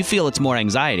anxiety. You feel it's more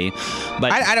anxiety,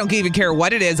 but... I don't even care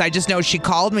what it is. I just know she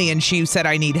called me and she said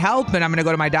I need help and I'm going to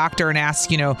go to my doctor and ask,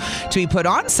 to be put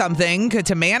on something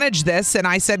to manage this. And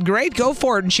I said, great, go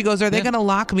for it. And she goes, are they going to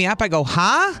lock me up? I go,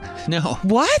 huh? No.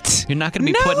 What? You're not going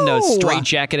to be put in a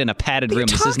straitjacket in a padded room.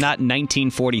 This is not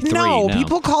 1943. No,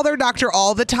 people call their doctor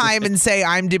all the time and say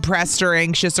I'm depressed or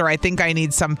anxious or I think I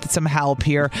need some help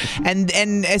here. And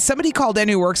as somebody called in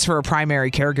who works for a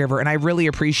primary caregiver, and I really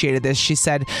appreciated this, she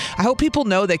said, I hope people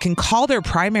know they can call their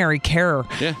primary care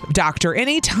doctor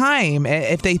anytime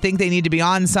if they think they need need to be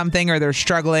on something or they're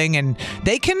struggling, and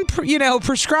they can,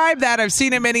 prescribe that. I've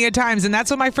seen it many a times, and that's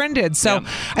what my friend did. So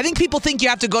I think people think you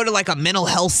have to go to like a mental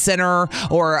health center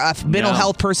or a mental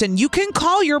health person. You can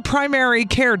call your primary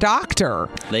care doctor.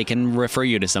 They can refer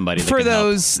you to somebody for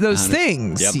those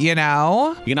things. Yep. You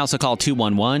can also call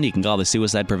 211. You can call the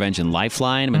Suicide Prevention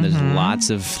Lifeline. I mean, there's lots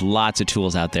of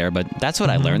tools out there, but that's what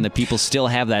I learned, that people still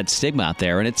have that stigma out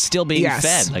there, and it's still being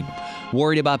fed. Like,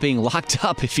 worried about being locked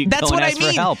up if you go and ask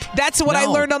for help. That's what I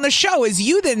learned on the show. Is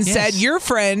you then said your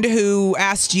friend who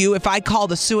asked you, if I call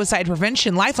the Suicide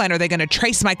Prevention Lifeline, are they going to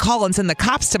trace my call and send the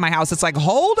cops to my house? It's like,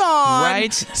 hold on,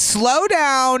 right? Slow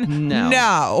down.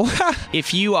 No.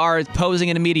 If you are posing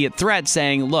an immediate threat,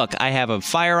 saying, "Look, I have a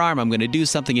firearm. I'm going to do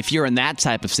something." If you're in that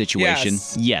type of situation,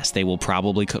 yes, they will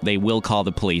probably call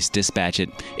the police, dispatch it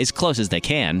as close as they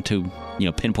can to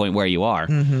pinpoint where you are.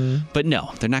 But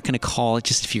no, they're not going to call it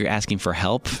just if you're asking for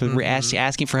help.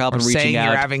 Asking for help and reaching saying out.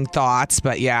 You're having thoughts,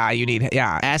 but you need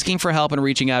asking for help and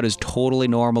reaching out is totally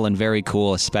normal and very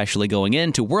cool, especially going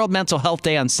into World Mental Health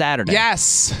Day on Saturday. Yes.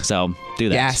 So do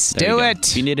that. Yes, do it.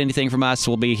 If you need anything from us,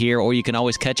 we'll be here, or you can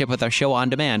always catch up with our show on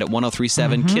demand at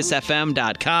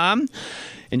 1037kissfm.com.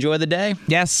 Enjoy the day.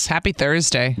 Yes, happy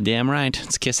Thursday. Damn right.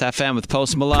 It's Kiss FM with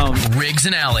Post Malone. Riggs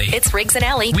and Alley. It's Riggs and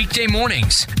Alley. Weekday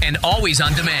mornings and always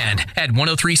on demand at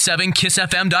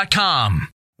 1037kissfm.com.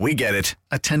 We get it.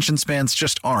 Attention spans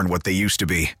just aren't what they used to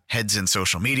be. Heads in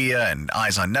social media and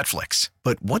eyes on Netflix.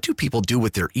 But what do people do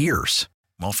with their ears?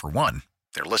 Well, for one,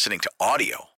 they're listening to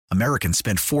audio. Americans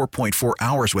spend 4.4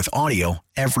 hours with audio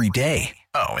every day.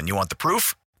 Oh, and you want the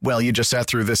proof? Well, you just sat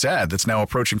through this ad that's now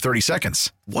approaching 30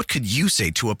 seconds. What could you say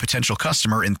to a potential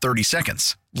customer in 30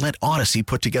 seconds? Let Odyssey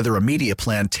put together a media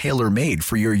plan tailor-made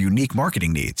for your unique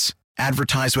marketing needs.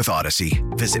 Advertise with Odyssey.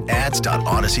 Visit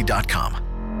ads.odyssey.com.